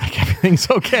okay. Like everything's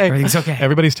okay. Everything's okay.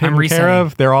 Everybody's taken care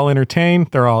of. They're all entertained.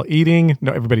 They're all eating.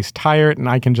 No, everybody's tired, and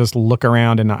I can just look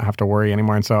around and not have to worry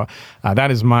anymore. And so that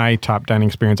is my top dining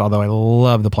experience, although I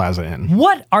love the Plaza Inn.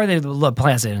 What are the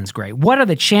Plaza Inn's great. What are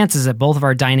the chances that both of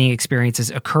our dining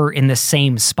experiences occur in the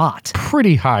same spot?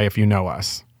 Pretty high if you know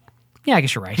us. Yeah, I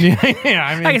guess you're right. Yeah,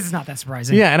 I mean, I guess it's not that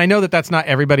surprising. Yeah, and I know that that's not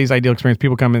everybody's ideal experience.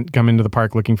 People come into the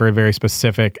park looking for a very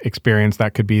specific experience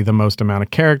that could be the most amount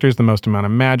of characters, the most amount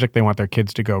of magic. They want their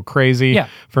kids to go crazy. Yeah.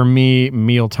 For me,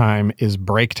 mealtime is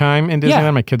break time in Disneyland.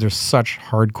 Yeah. My kids are such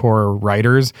hardcore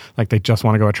riders. Like they just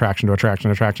want to go attraction to attraction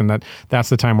to attraction. That's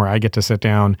the time where I get to sit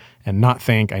down and not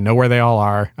think. I know where they all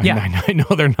are. I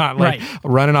know they're not like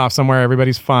running off somewhere.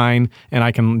 Everybody's fine. And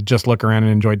I can just look around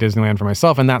and enjoy Disneyland for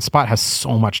myself. And that spot has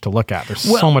so much to look at. There's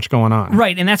so much going on.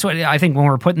 Right. And that's what I think when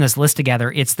we're putting this list together,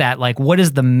 it's that like, what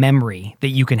is the memory that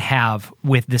you can have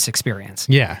with this experience?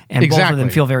 Yeah, and both of them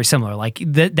feel very similar. Like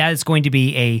that is going to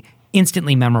be a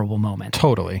instantly memorable moment.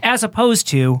 Totally. As opposed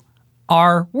to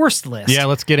our worst list. Yeah,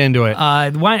 let's get into it.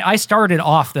 I started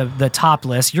off the top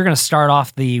list. You're going to start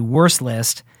off the worst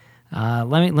list.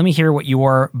 Let me hear what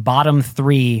your bottom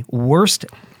 3 worst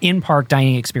in-park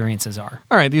dining experiences are.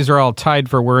 All right, these are all tied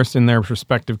for worst in their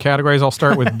respective categories. I'll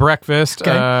start with breakfast.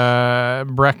 Okay.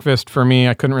 Breakfast for me,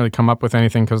 I couldn't really come up with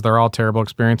anything because they're all terrible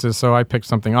experiences, so I picked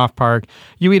something off-park.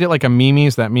 You eat it like a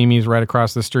Mimi's. That Mimi's right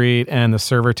across the street, and the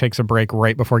server takes a break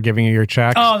right before giving you your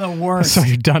check. Oh, the worst. So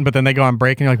you're done, but then they go on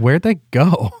break, and you're like, where'd they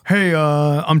go? Hey,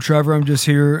 I'm Trevor. I'm just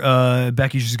here.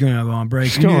 Becky's just going to go on break.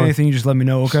 If you need anything, you just let me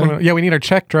know, okay? Yeah, we need our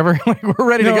check, Trevor. We're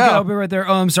ready to go. Okay, I'll be right there.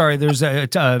 Oh, I'm sorry. There's a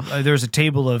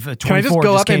table of 24. Can I just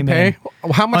go up and pay?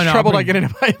 How much trouble do I get in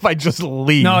if I just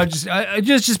leave? No,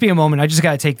 just be a moment. I just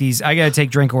got to take these. I got to take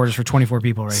drink orders for 24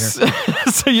 people right here.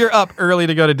 So you're up early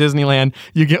to go to Disneyland.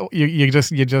 You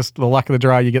just the luck of the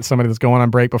draw. You get somebody that's going on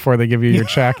break before they give you your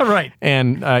check. Right.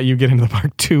 And you get into the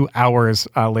park 2 hours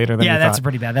later than you that's thought.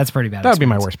 pretty bad. That's pretty bad. That would be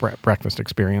my worst breakfast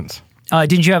experience.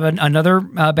 Didn't you have another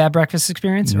bad breakfast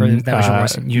experience, or that was your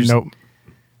worst? Nope.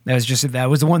 That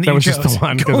was the one that That you was chose. just the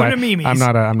one Going to Mimi's. I'm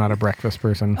not a breakfast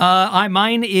person.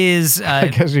 Mine is. I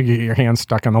guess you get your hand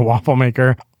stuck on the waffle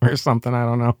maker or something. I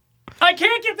don't know. I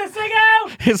can't get this thing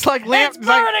out. It's like lamp. It's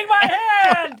burning my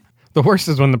hand. The worst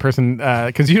is when the person,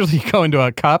 because usually you go into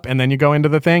a cup and then you go into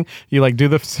the thing. You like do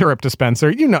the syrup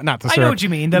dispenser. Not the syrup. I know what you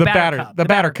mean. The batter cup. The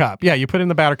batter cup. Yeah, you put in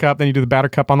the batter cup, then you do the batter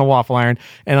cup on the waffle iron.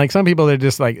 And like some people, they're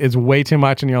just like, it's way too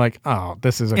much, and you're like, oh,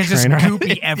 this is a it's train just wreck.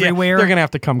 goopy everywhere. Yeah, they're gonna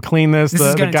have to come clean this. This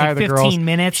is the gonna guy, take the 15 girls,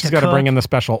 minutes she's to got to bring cook. in the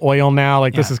special oil now.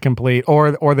 Like this is complete.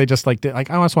 Or they just like I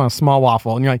just want a small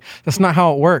waffle, and you're like, that's not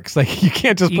how it works. Like you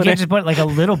can't just put like a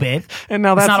little bit. And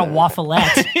now it's that's not a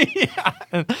waffleette.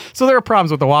 Yeah. So there are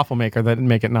problems with the waffle maker that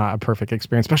make it not a perfect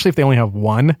experience, especially if they only have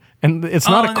one, and it's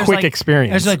not a quick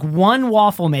experience. There's like one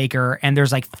waffle maker, and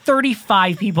there's like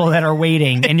 35 people that are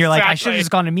waiting, and you're like, I should have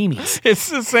just gone to Mimi's. It's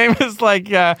the same as like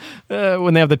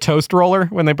when they have the toast roller,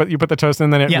 when you put the toast in,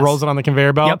 then it rolls it on the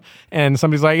conveyor belt, and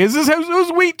somebody's like, "Is this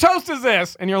whose wheat toast is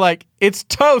this?" And you're like, "It's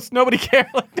toast. Nobody cares.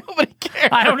 Like nobody cares."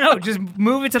 I don't know. Just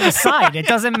move it to the side. It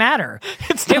doesn't matter.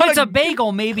 If it's a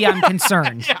bagel, maybe I'm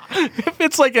concerned. If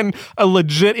it's like a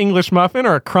legit English muffin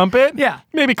or a crumpet,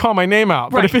 maybe call my name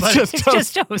out. Right, but if it's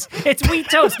just toast, it's wheat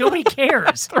toast. Nobody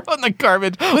cares. Throw it in the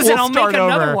garbage. Listen, I'll make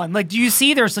another over. one. Like, do you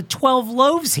see? There's like 12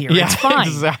 loaves here. Yeah, it's fine.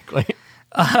 Exactly.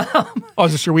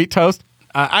 Is this your wheat toast?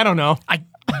 I don't know.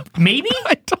 Maybe.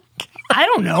 I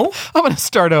don't know. I'm going to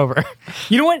start over.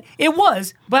 You know what? It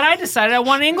was, but I decided I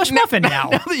want an English muffin now.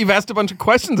 Now that you've asked a bunch of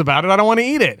questions about it, I don't want to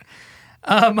eat it.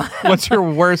 What's your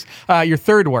worst? Your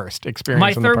third worst experience?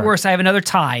 My third worst. I have another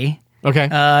tie. Okay.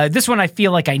 This one I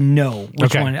feel like I know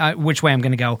which way I'm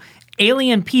going to go.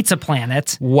 Alien Pizza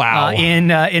Planet. Wow. In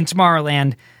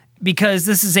Tomorrowland, because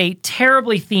this is a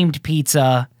terribly themed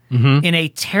pizza in a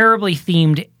terribly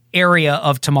themed area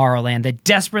of Tomorrowland that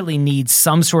desperately needs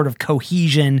some sort of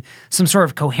cohesion, some sort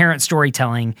of coherent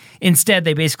storytelling. Instead,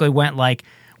 they basically went like,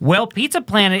 well, Pizza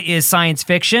Planet is science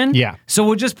fiction. Yeah. So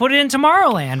we'll just put it in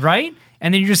Tomorrowland, right?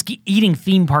 And then you're just eating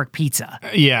theme park pizza.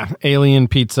 Yeah. Alien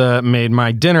Pizza made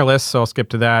my dinner list, so I'll skip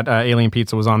to that. Alien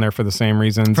Pizza was on there for the same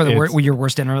reasons. For your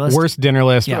worst dinner list? Worst dinner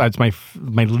list. Yeah. It's my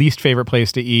least favorite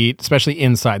place to eat, especially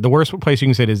inside. The worst place you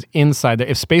can sit is inside.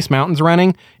 If Space Mountain's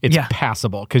running, it's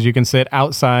passable because you can sit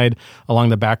outside along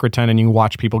the back rotunda and you can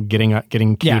watch people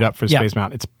getting queued up for Space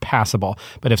Mountain. It's passable.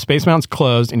 But if Space Mountain's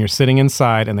closed and you're sitting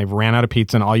inside and they've ran out of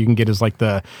pizza and all you can get is like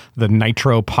the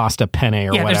nitro pasta penne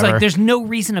or whatever. There's no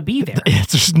reason to be there.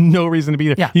 There's no reason to be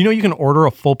there. Yeah. You know you can order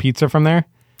a full pizza from there?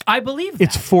 I believe that.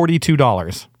 It's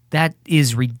 $42. That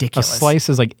is ridiculous. A slice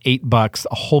is like $8.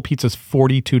 A whole pizza is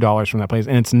 $42 from that place,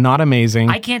 and it's not amazing.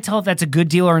 I can't tell if that's a good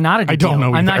deal or not a good deal. I don't know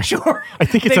either. I'm not sure. I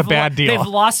think it's a bad deal. They've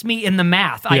lost me in the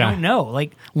math. I don't know.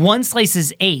 Like one slice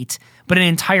is $8, but an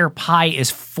entire pie is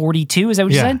 $42. Is that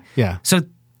what you said? Yeah. So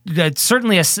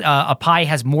certainly a pie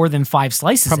has more than 5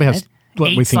 slices. Probably in has it.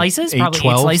 what, 8 we think slices, 8, probably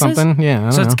 12 8 slices. Something. Yeah, I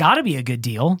don't so know. it's got to be a good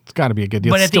deal. It's got to be a good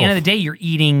deal. But at the end of the day, you're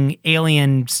eating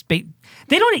alien space.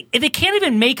 They can't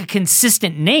even make a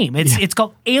consistent name. It's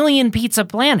called Alien Pizza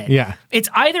Planet. Yeah. It's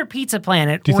either Pizza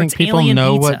Planet Do you or think it's people Alien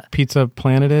know Pizza. what Pizza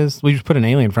Planet is? We just put an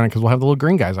alien in front because we'll have the little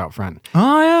green guys out front.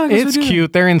 Oh yeah, I guess It's we do.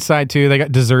 cute. They're inside too. They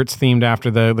got desserts themed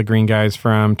after the green guys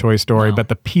from Toy Story, but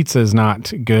the pizza is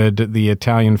not good. The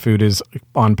Italian food is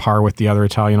on par with the other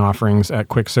Italian offerings at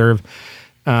Quick Serve.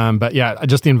 But yeah,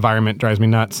 just the environment drives me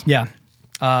nuts. Yeah.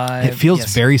 It feels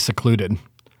very secluded.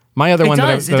 My other one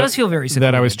it does feel very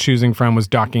that I was choosing from was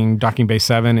Docking Bay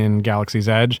 7 in Galaxy's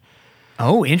Edge.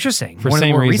 Oh, interesting. For One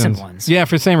same of the more reasons. recent ones. Yeah,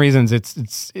 for the same reasons.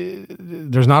 It's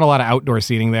there's not a lot of outdoor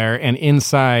seating there, and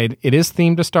inside it is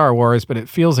themed to Star Wars, but it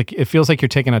feels like you're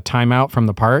taking a timeout from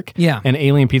the park. Yeah. And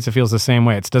Alien Pizza feels the same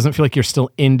way. It doesn't feel like you're still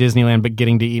in Disneyland, but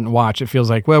getting to eat and watch. It feels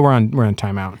like, well, we're on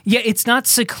timeout. Yeah, it's not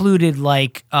secluded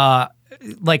like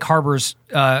Harbor's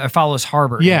follows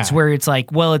Harbor. Yeah. It's where it's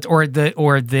like, well, it's or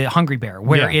the Hungry Bear,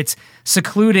 where it's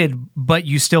secluded, but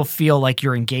you still feel like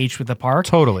you're engaged with the park.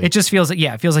 Totally. It just feels like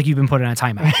it feels like you've been put in a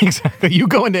timeout. Exactly. You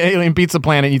go into Alien Pizza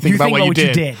Planet, and you think about what you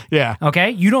did. Yeah.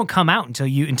 Okay. You don't come out until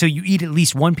you eat at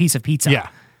least one piece of pizza. Yeah.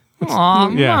 Aw,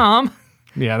 Yeah. Mom.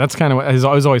 Yeah, that's kind of what has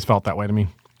always felt that way to me.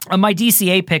 My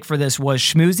DCA pick for this was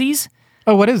Schmoozies.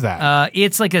 Oh, what is that?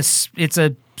 It's like a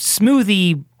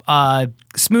smoothie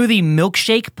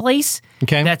milkshake place.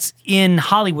 Okay. That's in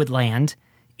Hollywoodland,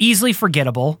 easily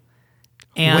forgettable.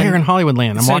 And Where in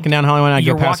Hollywoodland? I'm walking down Hollywood. I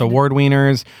go past Award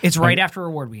Wieners. It's right after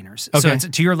Award Wieners. Okay. So it's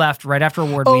to your left, right after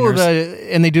Award Oh,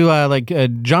 Wieners. and they do like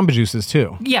Jamba Juices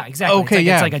too. Yeah, exactly. Okay,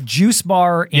 yeah. It's like a juice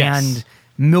bar Yes. and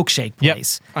milkshake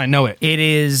place. Yep, I know it. It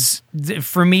is,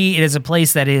 for me, it is a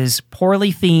place that is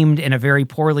poorly themed in a very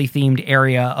poorly themed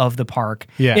area of the park.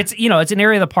 Yeah. It's, it's an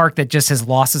area of the park that just has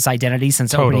lost its identity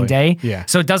since opening day. Yeah.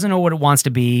 So it doesn't know what it wants to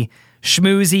be.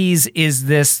 Schmoozies is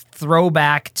this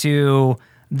throwback to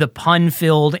the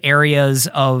pun-filled areas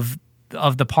of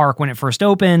the park when it first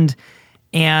opened.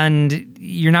 And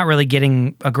you're not really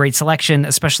getting a great selection,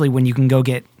 especially when you can go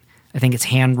get, I think it's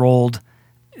hand-rolled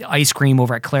ice cream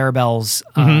over at Clarabelle's,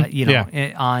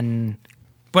 on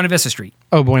Buena Vista Street.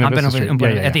 Oh, Buena Vista Street.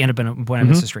 At the end of Buena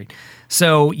Vista Street.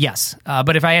 So, yes.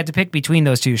 But if I had to pick between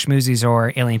those two, Schmoozies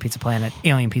or Alien Pizza Planet,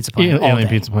 Alien Pizza Planet. Alien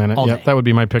Pizza Planet. Yep, that would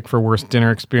be my pick for worst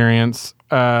dinner experience.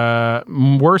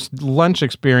 Worst lunch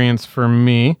experience for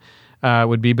me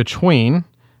would be between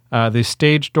the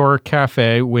Stage Door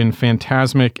Cafe when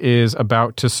Fantasmic is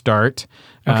about to start.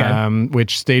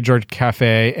 Which Stage Door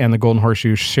Cafe and the Golden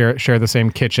Horseshoe share the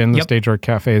same kitchen. The Stage Door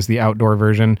Cafe is the outdoor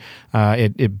version.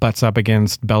 It butts up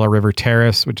against Bella River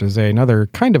Terrace, which is another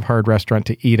kind of hard restaurant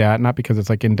to eat at, not because it's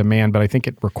like in demand, but I think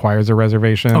it requires a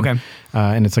reservation. Okay.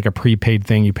 And it's like a prepaid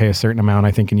thing. You pay a certain amount,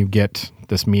 I think, and you get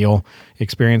this meal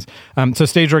experience. So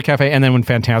Stage Door Cafe, and then when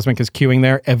Fantasmic is queuing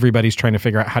there, everybody's trying to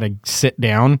figure out how to sit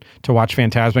down to watch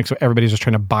Fantasmic. So everybody's just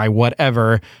trying to buy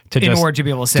whatever in order to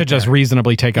be able to sit just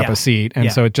reasonably take up a seat.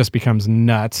 And so it just becomes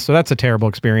nuts. So that's a terrible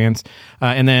experience.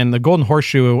 And then the Golden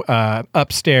Horseshoe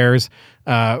upstairs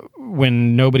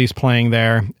when nobody's playing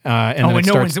there. And when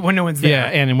no one's there. Yeah,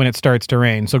 and when it starts to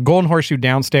rain. So Golden Horseshoe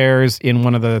downstairs in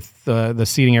one of the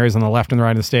seating areas on the left and the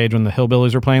right of the stage when the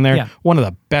Hillbillies are playing there. Yeah. One of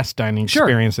the best dining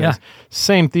experiences. Yeah.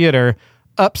 Same theater.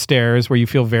 Upstairs where you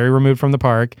feel very removed from the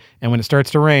park, and when it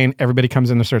starts to rain, everybody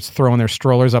comes in and starts throwing their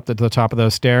strollers up to the top of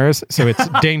those stairs, so it's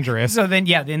dangerous. So then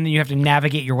you have to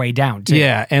navigate your way down too.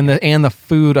 Yeah, and the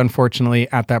food,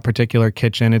 unfortunately, at that particular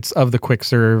kitchen, it's of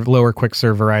the lower quick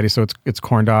serve variety, so it's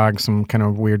corn dogs, some kind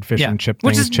of weird fish and chip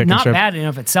which things, is chicken not strip. bad in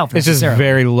of itself. It's just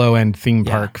very low end theme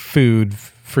park food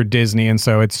for Disney, and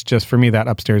so it's just, for me, that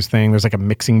upstairs thing. There's like a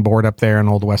mixing board up there, an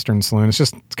old Western saloon.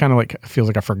 It's kind of like, feels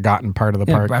like a forgotten part of the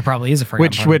park. It probably is a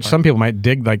forgotten part. Which some people might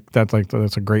dig. That's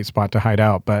a great spot to hide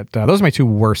out. But those are my two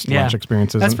worst lunch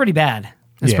experiences. That's pretty bad.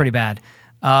 That's pretty bad.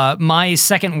 My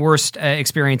second worst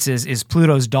experiences is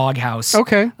Pluto's Doghouse.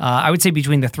 Okay. I would say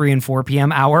between the 3 and 4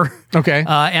 p.m. hour. Okay.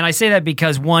 And I say that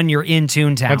because, one, you're in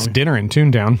Toontown. That's dinner in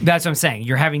Toontown. That's what I'm saying.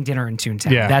 You're having dinner in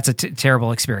Toontown. Yeah. That's a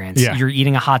terrible experience. Yeah. You're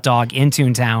eating a hot dog in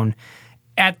Toontown.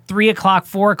 At 3 o'clock,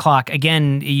 4 o'clock,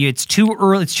 again, it's too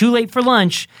early. It's too late for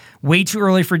lunch, way too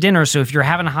early for dinner. So if you're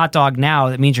having a hot dog now,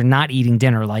 that means you're not eating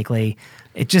dinner, likely.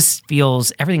 It just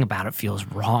feels, everything about it feels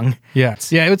wrong. Yeah.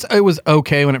 It was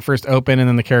okay when it first opened, and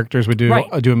then the characters would do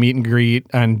a meet and greet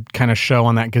and kind of show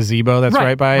on that gazebo that's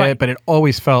right by it. But it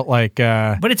always felt like...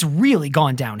 but it's really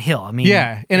gone downhill. I mean...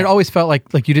 Yeah, and it always felt like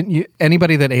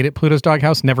anybody that ate at Pluto's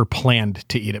Doghouse never planned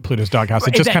to eat at Pluto's Doghouse.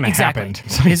 It just kind of happened.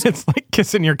 So it's like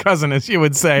kissing your cousin, as you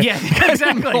would say. Yeah,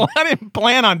 exactly. I didn't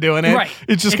plan on doing it. Right.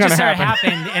 It just kind of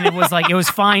happened. And it was like, it was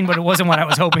fine, but it wasn't what I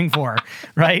was hoping for,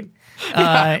 right?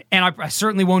 And I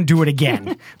certainly won't do it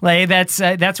again. Like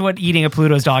that's what eating at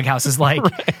Pluto's Doghouse is like.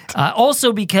 Right.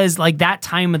 Also because like that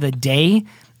time of the day,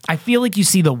 I feel like you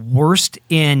see the worst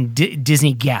in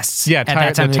Disney guests. Yeah,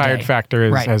 the tired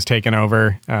factor has taken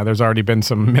over. There's already been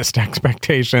some missed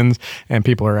expectations, and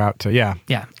people are out to Yeah,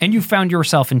 and you found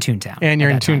yourself in Toontown. And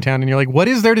you're in Toontown, and you're like, what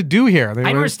is there to do here?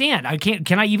 I understand. I can't.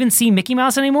 Can I even see Mickey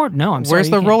Mouse anymore? No, I'm sorry. Where's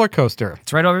the roller coaster?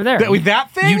 It's right over there.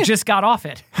 That thing? You just got off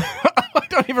it. I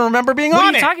don't even remember being on it.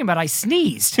 What are you talking about? I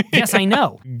sneezed. Yes, I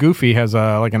know. Goofy has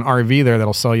like an RV there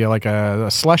that'll sell you like a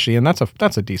slushie, and that's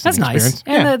a decent experience.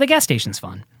 Nice. And the gas station's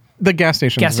fun. The gas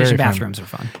station bathrooms are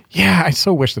fun. Yeah, I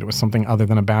so wish that it was something other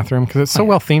than a bathroom because it's so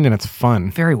well themed and it's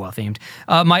fun. Very well themed.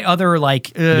 My other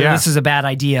this is a bad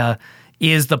idea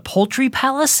is the Poultry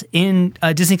Palace in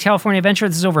Disney California Adventure.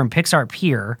 This is over in Pixar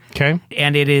Pier. Okay.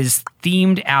 And it is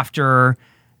themed after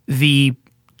the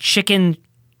chicken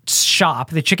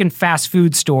shop, the chicken fast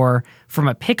food store from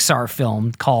a Pixar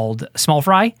film called Small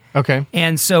Fry. Okay.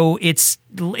 And so it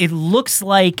looks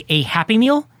like a Happy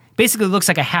Meal. Basically, it looks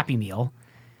like a Happy Meal.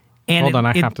 And Hold on,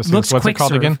 I have to see this. What's it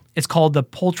called again? It's called the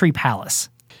Poultry Palace.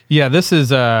 Yeah, this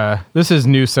is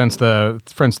new since the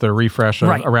refresh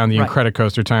around the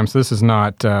Incredicoaster time. So this is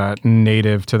not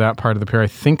native to that part of the pier. I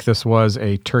think this was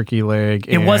a turkey leg.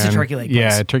 It was a turkey leg place.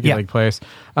 Yeah, a turkey leg place.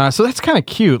 So that's kind of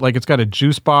cute. Like it's got a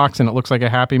juice box and it looks like a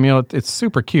Happy Meal. It's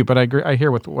super cute, but I agree. I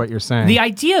hear with what you're saying. The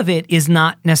idea of it is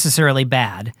not necessarily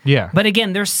bad. Yeah. But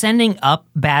again, they're sending up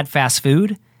bad fast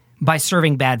food by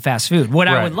serving bad fast food. What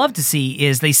I Right. would love to see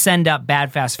is they send up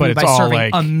bad fast But food it's by all serving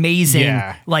like- amazing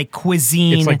yeah. like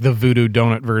cuisine. It's like the voodoo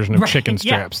donut version of Right, chicken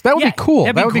yeah, strips. That would yeah, be cool.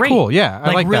 that'd That would be great. cool. Yeah,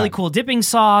 I like really that. cool dipping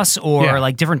sauce or Yeah.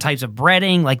 like different types of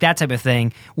breading, like that type of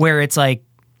thing, where it's like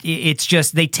it's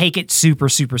just they take it super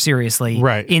super seriously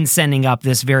Right. in sending up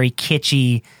this very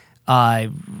kitschy,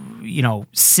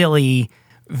 silly,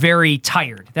 very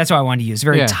tired. That's what I wanted to use.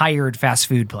 Very Yeah. tired fast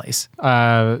food place.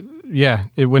 Yeah,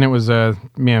 when it was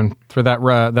man, for that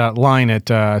line at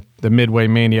the Midway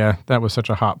Mania, that was such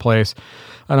a hot place.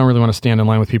 I don't really want to stand in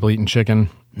line with people eating chicken.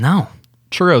 No.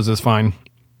 Churros is fine.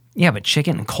 Yeah, but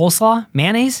chicken and coleslaw,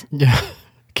 mayonnaise. Yeah.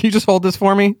 Can you just hold this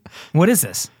for me? What is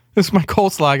this? This is my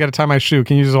coleslaw. I got to tie my shoe.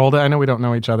 Can you just hold it? I know we don't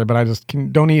know each other, but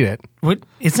don't eat it. What?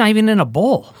 It's not even in a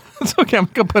bowl. It's okay. I'm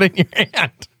gonna put it in your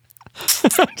hand.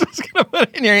 I'm just gonna put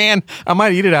it in your hand. I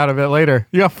might eat it out of it later.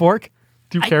 You got a fork?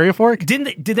 Do you carry a fork?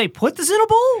 Did they put this in a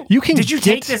bowl? You can Did you get-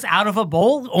 take this out of a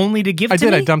bowl only to give I to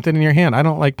did. me? I dumped it in your hand. I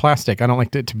don't like plastic. I don't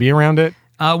like it to be around it.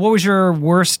 What was your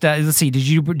worst? Let's see. Did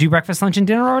you do breakfast, lunch, and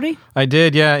dinner already? I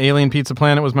did, yeah. Alien Pizza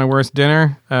Planet was my worst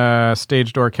dinner.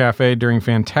 Stage Door Cafe during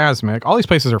Phantasmic. All these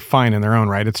places are fine in their own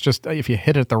right. It's just if you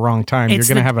hit it at the wrong time, you're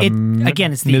going to have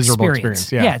it's the miserable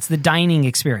experience. Yeah. It's the dining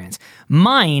experience.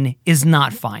 Mine is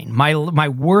not fine. My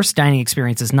worst dining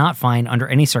experience is not fine under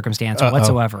any circumstance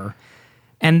whatsoever.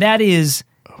 And that is,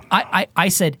 I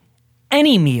said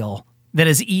any meal that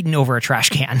is eaten over a trash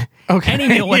can, any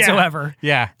meal whatsoever,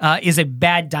 is a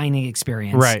bad dining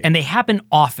experience. Right. And they happen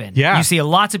often. Yeah. You see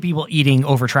lots of people eating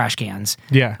over trash cans.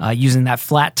 Yeah. Using that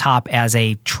flat top as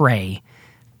a tray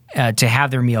to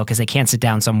have their meal because they can't sit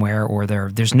down somewhere or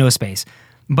there's no space.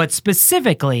 But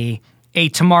specifically, a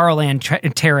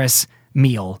Tomorrowland Terrace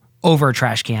meal over a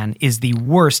trash can is the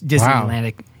worst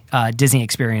Disneyland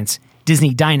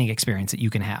Disney dining experience that you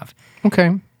can have.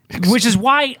 Okay. Which is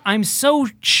why I'm so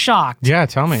shocked. Yeah,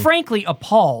 tell me. Frankly,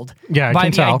 appalled I by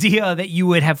can the tell. idea that you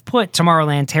would have put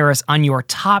Tomorrowland Terrace on your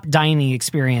top dining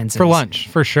experiences For lunch,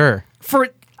 for sure. for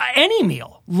any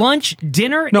meal, lunch,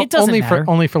 dinner. No, it doesn't only matter.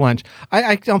 only for lunch.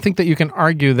 I don't think that you can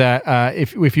argue that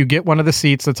if you get one of the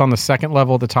seats that's on the second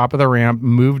level at the top of the ramp,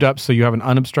 moved up so you have an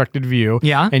unobstructed view.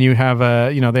 Yeah. And you have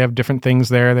they have different things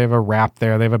there. They have a wrap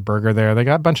there. They have a burger there. They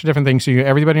got a bunch of different things. So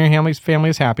everybody in your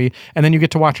family is happy. And then you get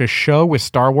to watch a show with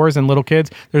Star Wars and little kids.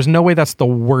 There's no way that's the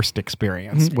worst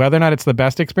experience. Mm-hmm. Whether or not it's the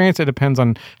best experience, it depends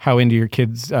on how into your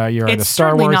kids you are to It's Star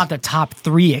certainly Wars. not the top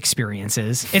 3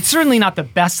 experiences. It's certainly not the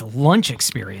best lunch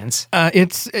experience.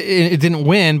 It didn't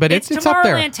win, but it's up there.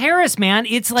 Tomorrowland Terrace, man.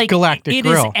 It's like Galactic it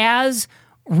Grill. is as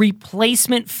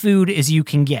replacement food as you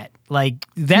can get. Like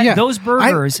that. Yeah. Those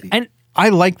burgers and. I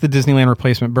like the Disneyland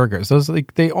replacement burgers. Those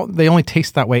they only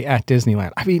taste that way at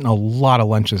Disneyland. I've eaten a lot of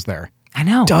lunches there. I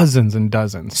know. Dozens and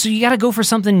dozens. So you got to go for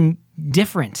something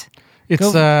different.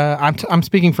 It's I'm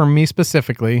speaking for me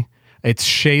specifically. It's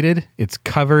shaded, it's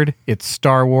covered, it's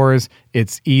Star Wars,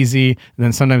 it's easy. And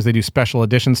then sometimes they do special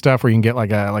edition stuff where you can get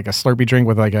like a Slurpee drink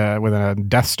with a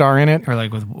Death Star in it. Or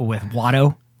like with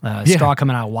Watto. Straw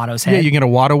coming out of Watto's head. Yeah, you can get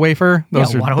a Watto wafer.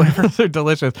 Those Watto wafer. Those are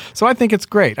delicious. So I think it's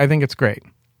great. I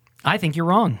think you're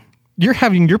wrong. You're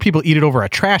having your people eat it over a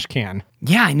trash can.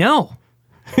 Yeah, I know.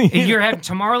 You're having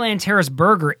Tomorrowland Terrace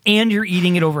burger and you're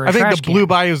eating it over a trash can. I think the Blue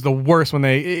Bayou is the worst when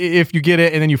if you get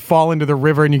it and then you fall into the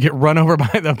river and you get run over by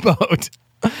the boat.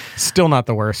 Still not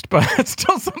the worst, but it's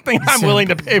still something I'm willing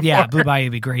to pay for. Yeah, Blue Bayou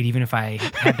would be great even if I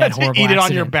had that horrible Eat it on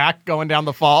accident. your back going down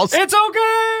the falls. It's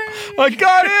okay. I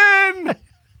got in.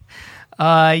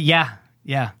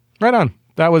 Yeah. Right on.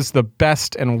 That was the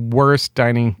best and worst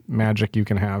dining magic you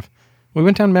can have. We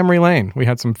went down memory lane. We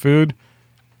had some food.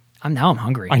 I'm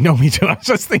hungry. I know, me too. I was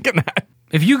just thinking that.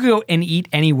 If you go and eat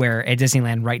anywhere at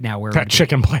Disneyland right now, where That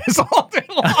chicken place all day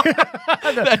long.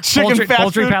 That chicken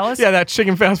Poultry food Palace? Yeah, that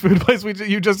chicken fast food place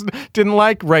you just didn't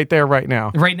like, right there, right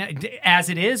now. Right now, as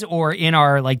it is, or in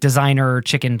our like designer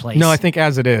chicken place? No, I think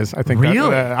as it is. I think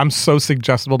Really? I'm so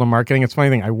suggestible to marketing. It's a funny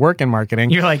thing. I work in marketing.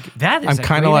 You're like, that is I'm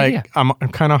kind of like I'm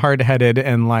kind of hard-headed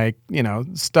and like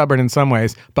stubborn in some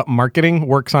ways, but marketing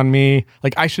works on me.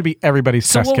 Like I should be everybody's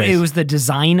So test case. it was the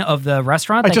design of the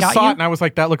restaurant I that just got saw you? it and I was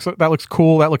like, that looks cool.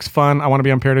 That looks fun. I want to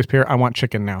be on Paradise Pier. I want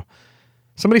chicken now.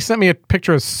 Somebody sent me a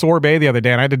picture of sorbet the other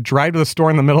day, and I had to drive to the store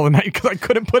in the middle of the night because I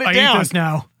couldn't put it down. Eat this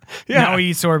now. Yeah. Now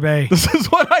eat sorbet. This is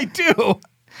what I do.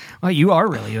 Well, you are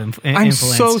really I'm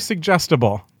influenced. so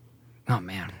suggestible. Oh,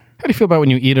 man. How do you feel about when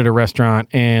you eat at a restaurant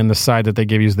and the side that they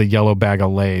give you is the yellow bag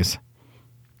of Lay's?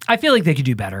 I feel like they could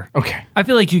do better. Okay. I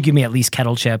feel like you give me at least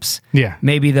kettle chips. Yeah.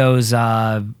 Maybe those,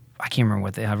 I can't remember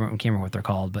what they're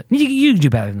called, but you do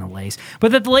better than the Lay's.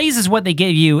 But the Lay's is what they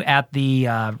give you at the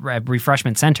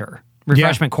refreshment center.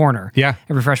 refreshment corner. Yeah.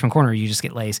 At refreshment corner, you just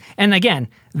get Lay's. And again,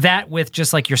 that with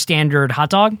just like your standard hot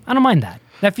dog, I don't mind that.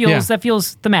 That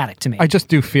feels thematic to me. I just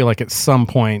do feel like at some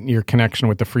point your connection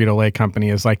with the Frito-Lay company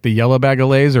is like the yellow bag of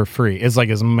Lays are free. It's like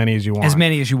as many as you want. As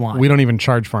many as you want. We don't even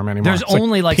charge for them anymore. There's It's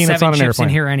only like peanuts 7 on an chips in airplane.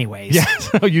 here anyways. Yeah,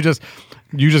 so you just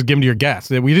give them to your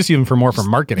guests. We just use them for more for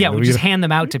marketing. Yeah, we just hand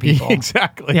them out to people.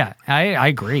 Exactly. Yeah, I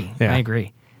agree. Yeah. I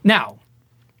agree. Now,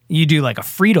 you do like a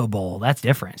Frito bowl. That's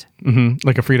different.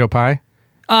 Like a Frito pie.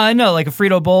 No, like a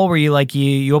Frito bowl where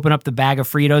you open up the bag of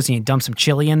Fritos and you dump some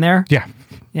chili in there. Yeah.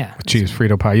 Yeah. Cheese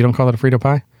Frito pie. You don't call it a Frito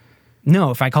pie?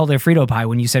 No, if I called it a Frito pie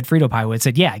when you said Frito pie, I would have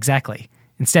said, yeah, exactly.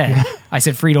 Instead, I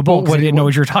said Frito bowl because I didn't know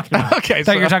what you were talking about. Okay, I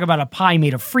thought you were talking about a pie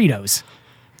made of Fritos.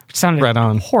 Which sounded Right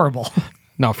on. horrible.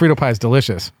 No, Frito pie is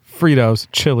delicious. Fritos,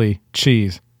 chili,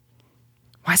 cheese.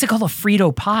 Why is it called a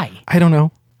Frito pie? I don't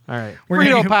know. All right.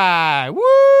 Frito pie.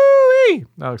 Woo!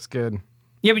 That looks good.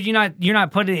 Yeah, but you're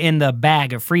not putting it in the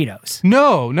bag of Fritos.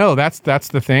 No, that's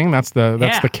the thing. That's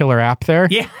the killer app there.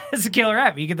 Yeah, it's a killer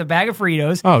app. You get the bag of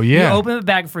Fritos. Oh, yeah. You open the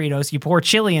bag of Fritos. You pour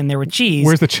chili in there with cheese.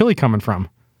 Where's the chili coming from?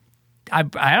 I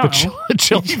don't know. The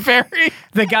chili fairy?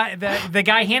 The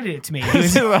guy handed it to me. He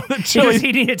was, The chili-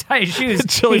 he needed to tie his shoes. The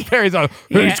chili fairy's on.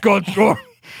 Hey, Yeah. Scott, score.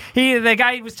 The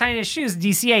guy was tying his shoes.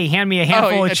 DCA. He handed me a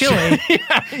handful of chili.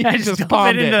 I You just dumped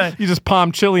palmed it in it. You just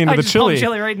palmed chili into I the just chili. pumped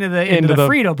chili right into the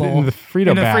Frito bowl. Into the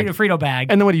Frito bag. Frito bag.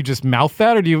 And then what, do you just mouth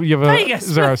that? Or do you have No, a, you get a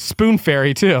is there a spoon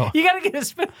fairy too? You got to get a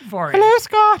spoon for it. Hello,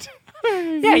 Scott.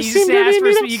 Yeah, you just ask for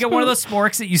you get one of those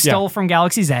sporks that you stole from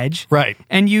Galaxy's Edge. Right.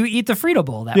 And you eat the Frito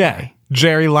bowl that Yeah. way.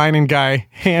 Jerry Lining guy,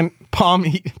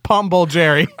 palm bowl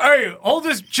Jerry. Hey, hold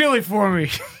this chili for me.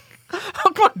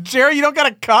 Oh, come on, Jerry, you don't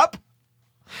got a cup?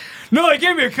 No, they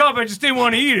gave me a cup. I just didn't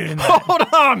want to eat it. Hold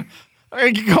on.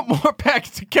 I got more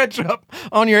packets of ketchup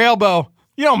on your elbow.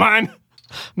 You don't mind?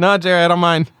 No, Jerry, I don't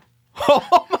mind.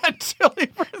 Hold my chili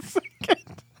for a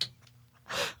second.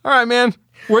 All right, man.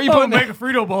 Where are you putting make a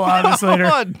Frito bowl out of this later.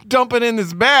 Dump it in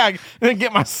this bag and then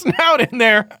get my snout in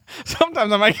there.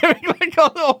 Sometimes I might get like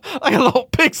a little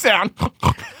pig sound.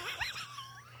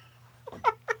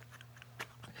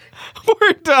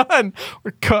 We're done.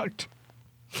 We're cooked.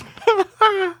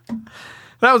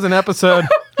 That was an episode.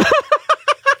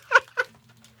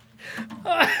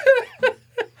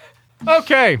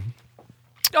 Okay.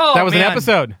 Oh, That was an man.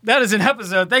 episode. That is an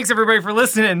episode. Thanks, everybody, for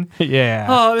listening. Yeah.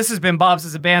 Oh, this has been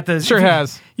Bobsleds and Banthas. Sure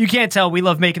has. You can't tell. We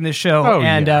love making this show, Oh,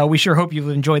 and yeah. we sure hope you've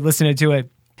enjoyed listening to it.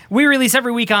 We release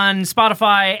every week on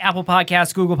Spotify, Apple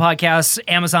Podcasts, Google Podcasts,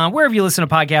 Amazon, wherever you listen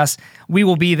to podcasts. We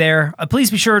will be there.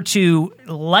 Please be sure to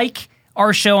like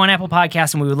our show on Apple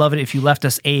Podcasts, and we would love it if you left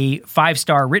us a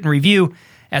 5-star written review.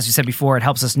 As we said before, it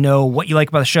helps us know what you like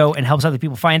about the show and helps other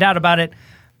people find out about it.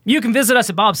 You can visit us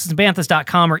at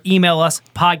bobslesandbanthas.com or email us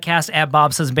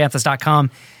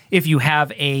podcast@bobslesandbanthas.com if you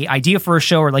have a idea for a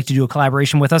show or like to do a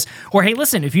collaboration with us. Or hey,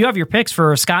 listen, if you have your picks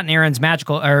for Scott and Aaron's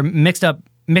magical or mixed up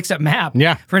map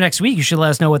for next week, you should let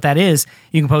us know what that is.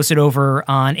 You can post it over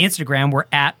on Instagram. We're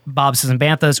at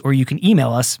bobslesandbanthas, or you can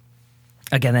email us.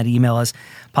 Again, that email is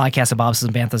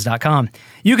podcast@bobslesandbanthas.com.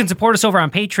 You can support us over on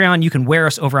Patreon. You can wear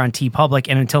us over on TeePublic.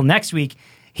 And until next week,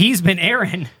 he's been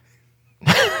Aaron.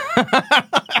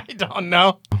 I don't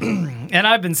know. And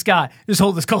I've been Scott. Just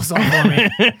hold this coleslaw for me.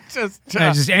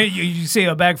 Hey, you see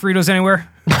a bag of Fritos anywhere?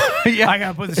 Yeah. I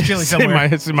gotta put this chili somewhere.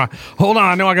 It's in my. Hold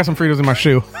on. No, I got some Fritos in my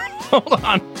shoe. Hold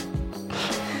on.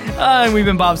 And we've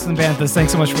been Bobsleds and Banthas.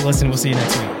 Thanks so much for listening. We'll see you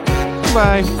next week.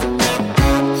 Bye.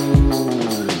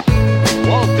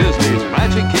 Walt Disney's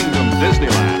Magic Kingdom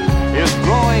Disneyland is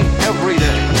growing every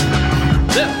day.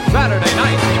 This Saturday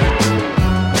night.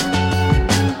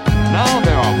 Now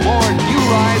there are more new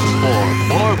rides for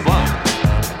more fun.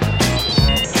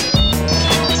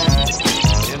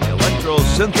 In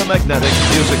electro-synthomagnetic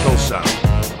musical sound.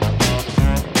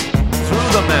 Through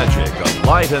the magic of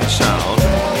light and sound,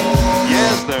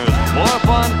 Yes, there's more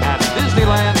fun at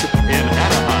Disneyland in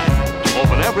Anaheim.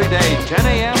 Open every day, 10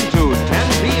 a.m. to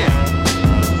 10 p.m.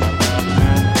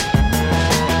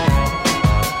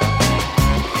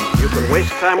 You can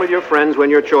waste time with your friends when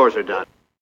your chores are done.